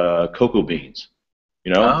covered cocoa beans.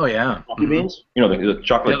 You know? Oh yeah. Coffee beans. You know the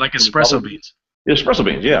chocolate. Yeah, like espresso beans. Yeah, espresso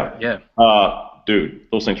beans. Yeah. Yeah. Dude,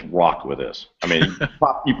 those things rock with this. I mean,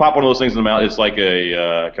 you pop one of those things in the mouth, it's like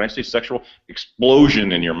a, can I say sexual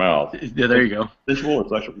explosion in your mouth? Yeah, there you go.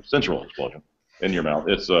 Sensual or sensual explosion in your mouth.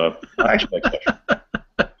 It's I actually like sexual.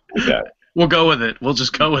 Okay. We'll go with it. We'll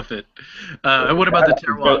just go with it. And what about the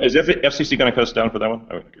terroir? Is FCC going to cut us down for that one?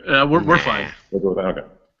 We're fine. We'll go with that. Okay.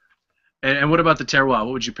 And what about the terroir?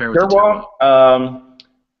 What would you pair with terroir?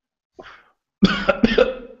 The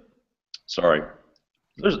terroir? Sorry.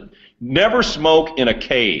 Never smoke in a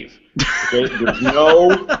cave. Okay? There's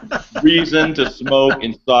no reason to smoke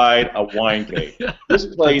inside a wine cave. This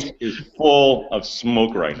place is full of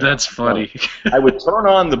smoke right now. That's funny. I would turn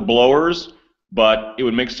on the blowers, but it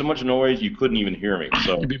would make so much noise you couldn't even hear me.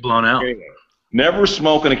 So you'd be blown out. Never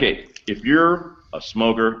smoke in a cave. If you're a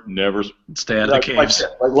smoker, never stay out of the caves.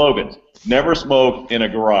 Like Logan. Never smoke in a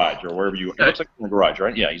garage or wherever you. It looks like in a garage,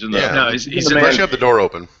 right? Yeah, he's in the. Yeah. No, he's in unless you have the door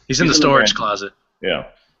open. He's in the storage closet. Yeah.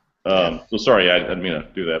 So sorry, I didn't mean to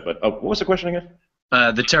do that. But what was the question again?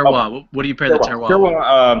 The terroir. What do you pair the terroir with?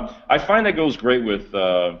 Terroir. I find that goes great with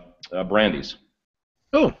brandies.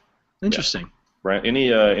 Oh, interesting. Yeah.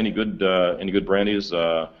 Any good brandies?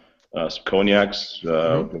 Some cognacs.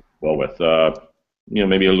 Well, with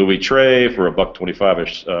maybe a Louis Trey for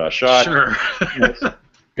 $1.25 a shot. Sure.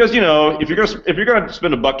 Because if you're gonna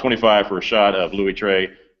spend $1.25 for a shot of Louis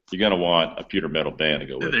Trey, you're gonna want a pewter metal band to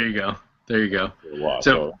go with it. There you go. There you go.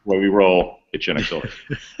 So the way we roll at Chinnock Cellars.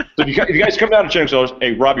 So if you guys come down to Chinnock Cellars,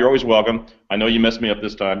 hey Rob, you're always welcome. I know you messed me up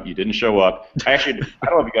this time. You didn't show up. I don't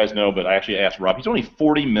know if you guys know, but I actually asked Rob. He's only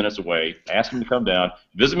 40 minutes away. I asked him to come down,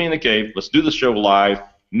 visit me in the cave. Let's do the show live.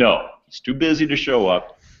 No, he's too busy to show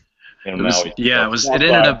up. And it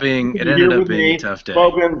ended up being a tough day.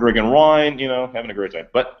 Smoking, drinking wine, having a great time.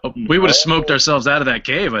 But we would have smoked ourselves out of that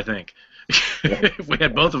cave, I think, if we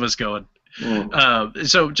had both of us going.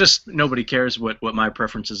 So just nobody cares what my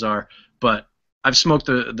preferences are, but I've smoked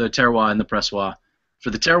the terroir and the pressoir. For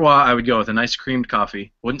the terroir, I would go with a nice creamed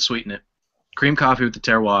coffee. Wouldn't sweeten it. Cream coffee with the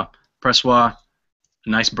terroir. Pressoir, a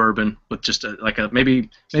nice bourbon with just maybe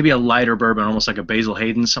a lighter bourbon, almost like a Basil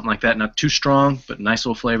Hayden, something like that. Not too strong, but nice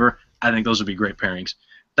little flavor. I think those would be great pairings.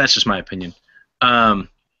 That's just my opinion. I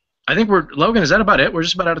think Logan. Is that about it? We're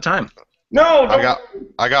just about out of time. No.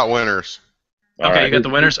 I got winners. Okay, you got the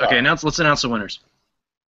winners? Okay, let's announce the winners.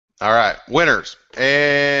 All right, winners.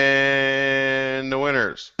 And the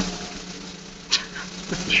winners.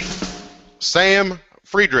 Sam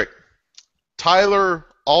Friedrich, Tyler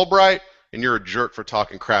Albright, and you're a jerk for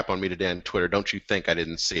talking crap on me today on Twitter. Don't you think I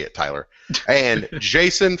didn't see it, Tyler? And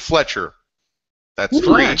Jason Fletcher. That's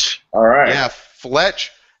Fletch. All right. Yeah,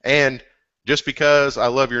 Fletch. And just because I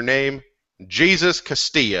love your name, Jesus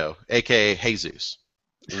Castillo, a.k.a. Jesus.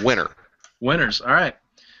 Winner. Winners. All right.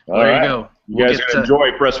 All Well, there right. you go. You guys are gonna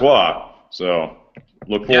enjoy Pressoir, so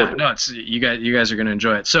look forward. Yeah, no, it's you guys are gonna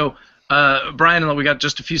enjoy it. So, Brian, we got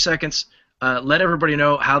just a few seconds. Let everybody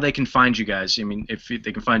know how they can find you guys. I mean, if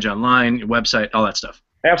they can find you online, your website, all that stuff.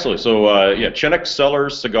 Absolutely. So, yeah, Chinnock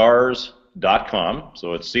Cellars Cigars.com.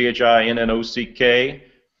 So it's ChiNnock,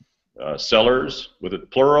 Cellars with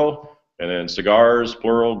it plural, and then cigars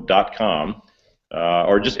plural.com.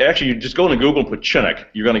 Or just you just go into Google and put Chinnock.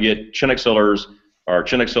 You're going to get Chinnock Cellars or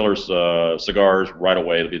Chinnock Cellars Cigars right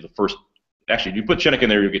away. It'll be the first. Actually, if you put Chinnock in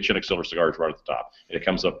there, you'll get Chinnock Cellars Cigars right at the top. And it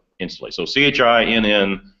comes up instantly. So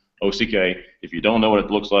ChiNnock. If you don't know what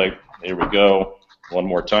it looks like, here we go. One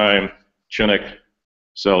more time. Chinnock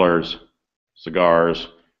Cellars Cigars.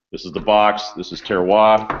 This is the box. This is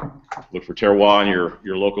terroir. Look for terroir in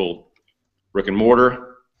your local brick and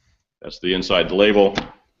mortar. That's the inside the label.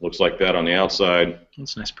 Looks like that on the outside.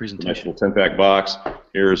 That's a nice presentation. Nice little 10-pack box.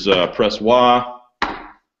 Here's Pressoir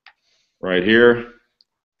right here,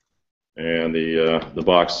 and the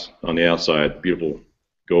box on the outside. Beautiful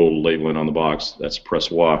gold labeling on the box. That's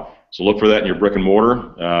Pressoir. So look for that in your brick and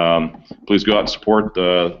mortar. Please go out and support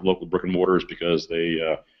the local brick and mortars because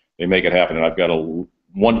they make it happen. And I've got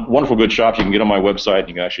wonderful good shops. You can get on my website.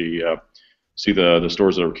 You can actually see the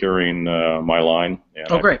stores that are carrying my line.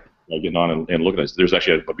 And great. Getting on and look at this. There's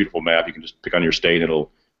actually a beautiful map. You can just pick on your state, and it'll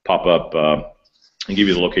pop up and give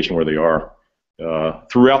you the location where they are.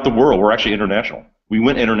 Throughout the world, we're actually international. We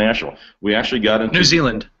went international. We actually got into New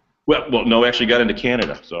Zealand. Well, no, we actually got into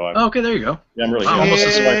Canada. So okay, there you go. Yeah, I'm really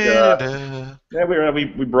almost yeah. We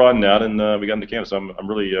broadened out and we got into Canada. So I'm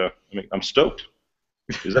really I'm stoked.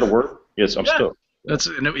 Is that a word? Yes, I'm stoked.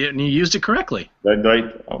 And you used it correctly.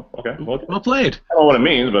 Okay. Well played. I don't know what it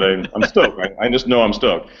means, but I'm stoked. I just know I'm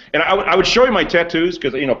stoked. And I would show you my tattoos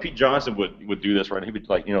because Pete Johnson would do this, right? He'd be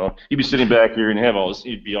he'd be sitting back here and have all this.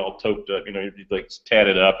 He'd be all toked up, he'd be like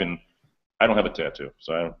tatted up, and I don't have a tattoo,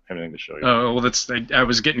 so I don't have anything to show you. Oh well, I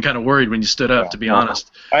was getting kind of worried when you stood up, to be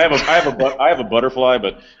honest. I have a butterfly,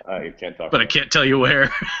 but I can't talk. But I can't tell you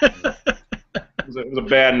where. It was a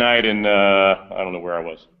bad night, and I don't know where I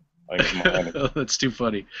was. That's too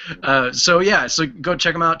funny. So go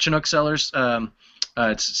check them out, Chinnock Cellars.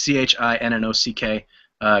 It's ChiNnock.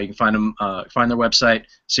 You can find them, find their website,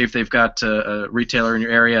 see if they've got a retailer in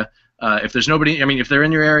your area. If there's nobody, if they're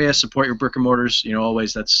in your area, support your brick and mortars.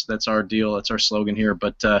 Always that's our deal. That's our slogan here.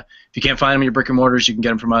 But if you can't find them in your brick and mortars, you can get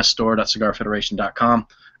them from us, store.cigarfederation.com.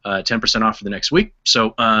 10% off for the next week.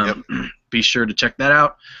 So be sure to check that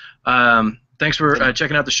out. Thanks for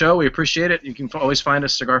checking out the show. We appreciate it. You can always find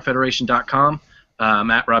us CigarFederation.com.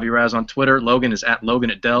 I'm at Robbie Raz on Twitter. Logan is at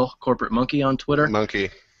Logan at Dell. Corporate Monkey on Twitter.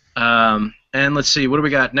 Monkey. And let's see, what do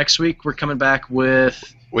we got next week? We're coming back with.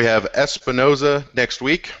 We have Espinoza next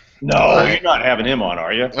week. No, you're not having him on,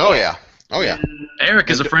 are you? Oh yeah.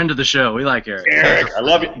 Eric is a friend of the show. We like Eric. Eric, I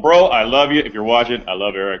love you, bro. I love you. If you're watching, I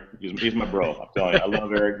love Eric. He's my bro. I'm telling you, I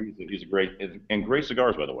love Eric. He's a great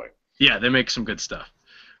cigars, by the way. Yeah, they make some good stuff.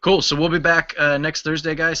 Cool. So we'll be back next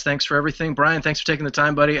Thursday, guys. Thanks for everything, Brian. Thanks for taking the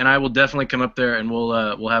time, buddy. And I will definitely come up there and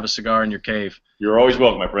we'll have a cigar in your cave. You're always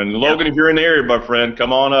welcome, my friend. Logan, if you're in the area, my friend,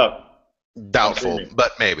 come on up. Doubtful,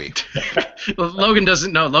 but maybe. Logan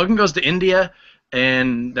doesn't know. Logan goes to India,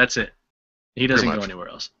 and that's it. He doesn't go anywhere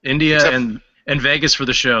else. India and Vegas for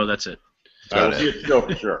the show. That's it. I will see you at the show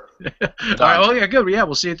for sure. All right. Well, yeah, good. Yeah,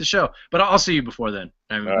 we'll see you at the show. But I'll see you before then.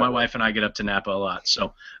 My wife and I get up to Napa a lot,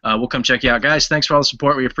 so we'll come check you out, guys. Thanks for all the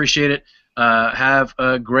support. We appreciate it. Have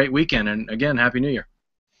a great weekend, and again, Happy New Year.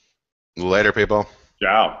 Later, people.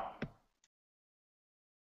 Ciao.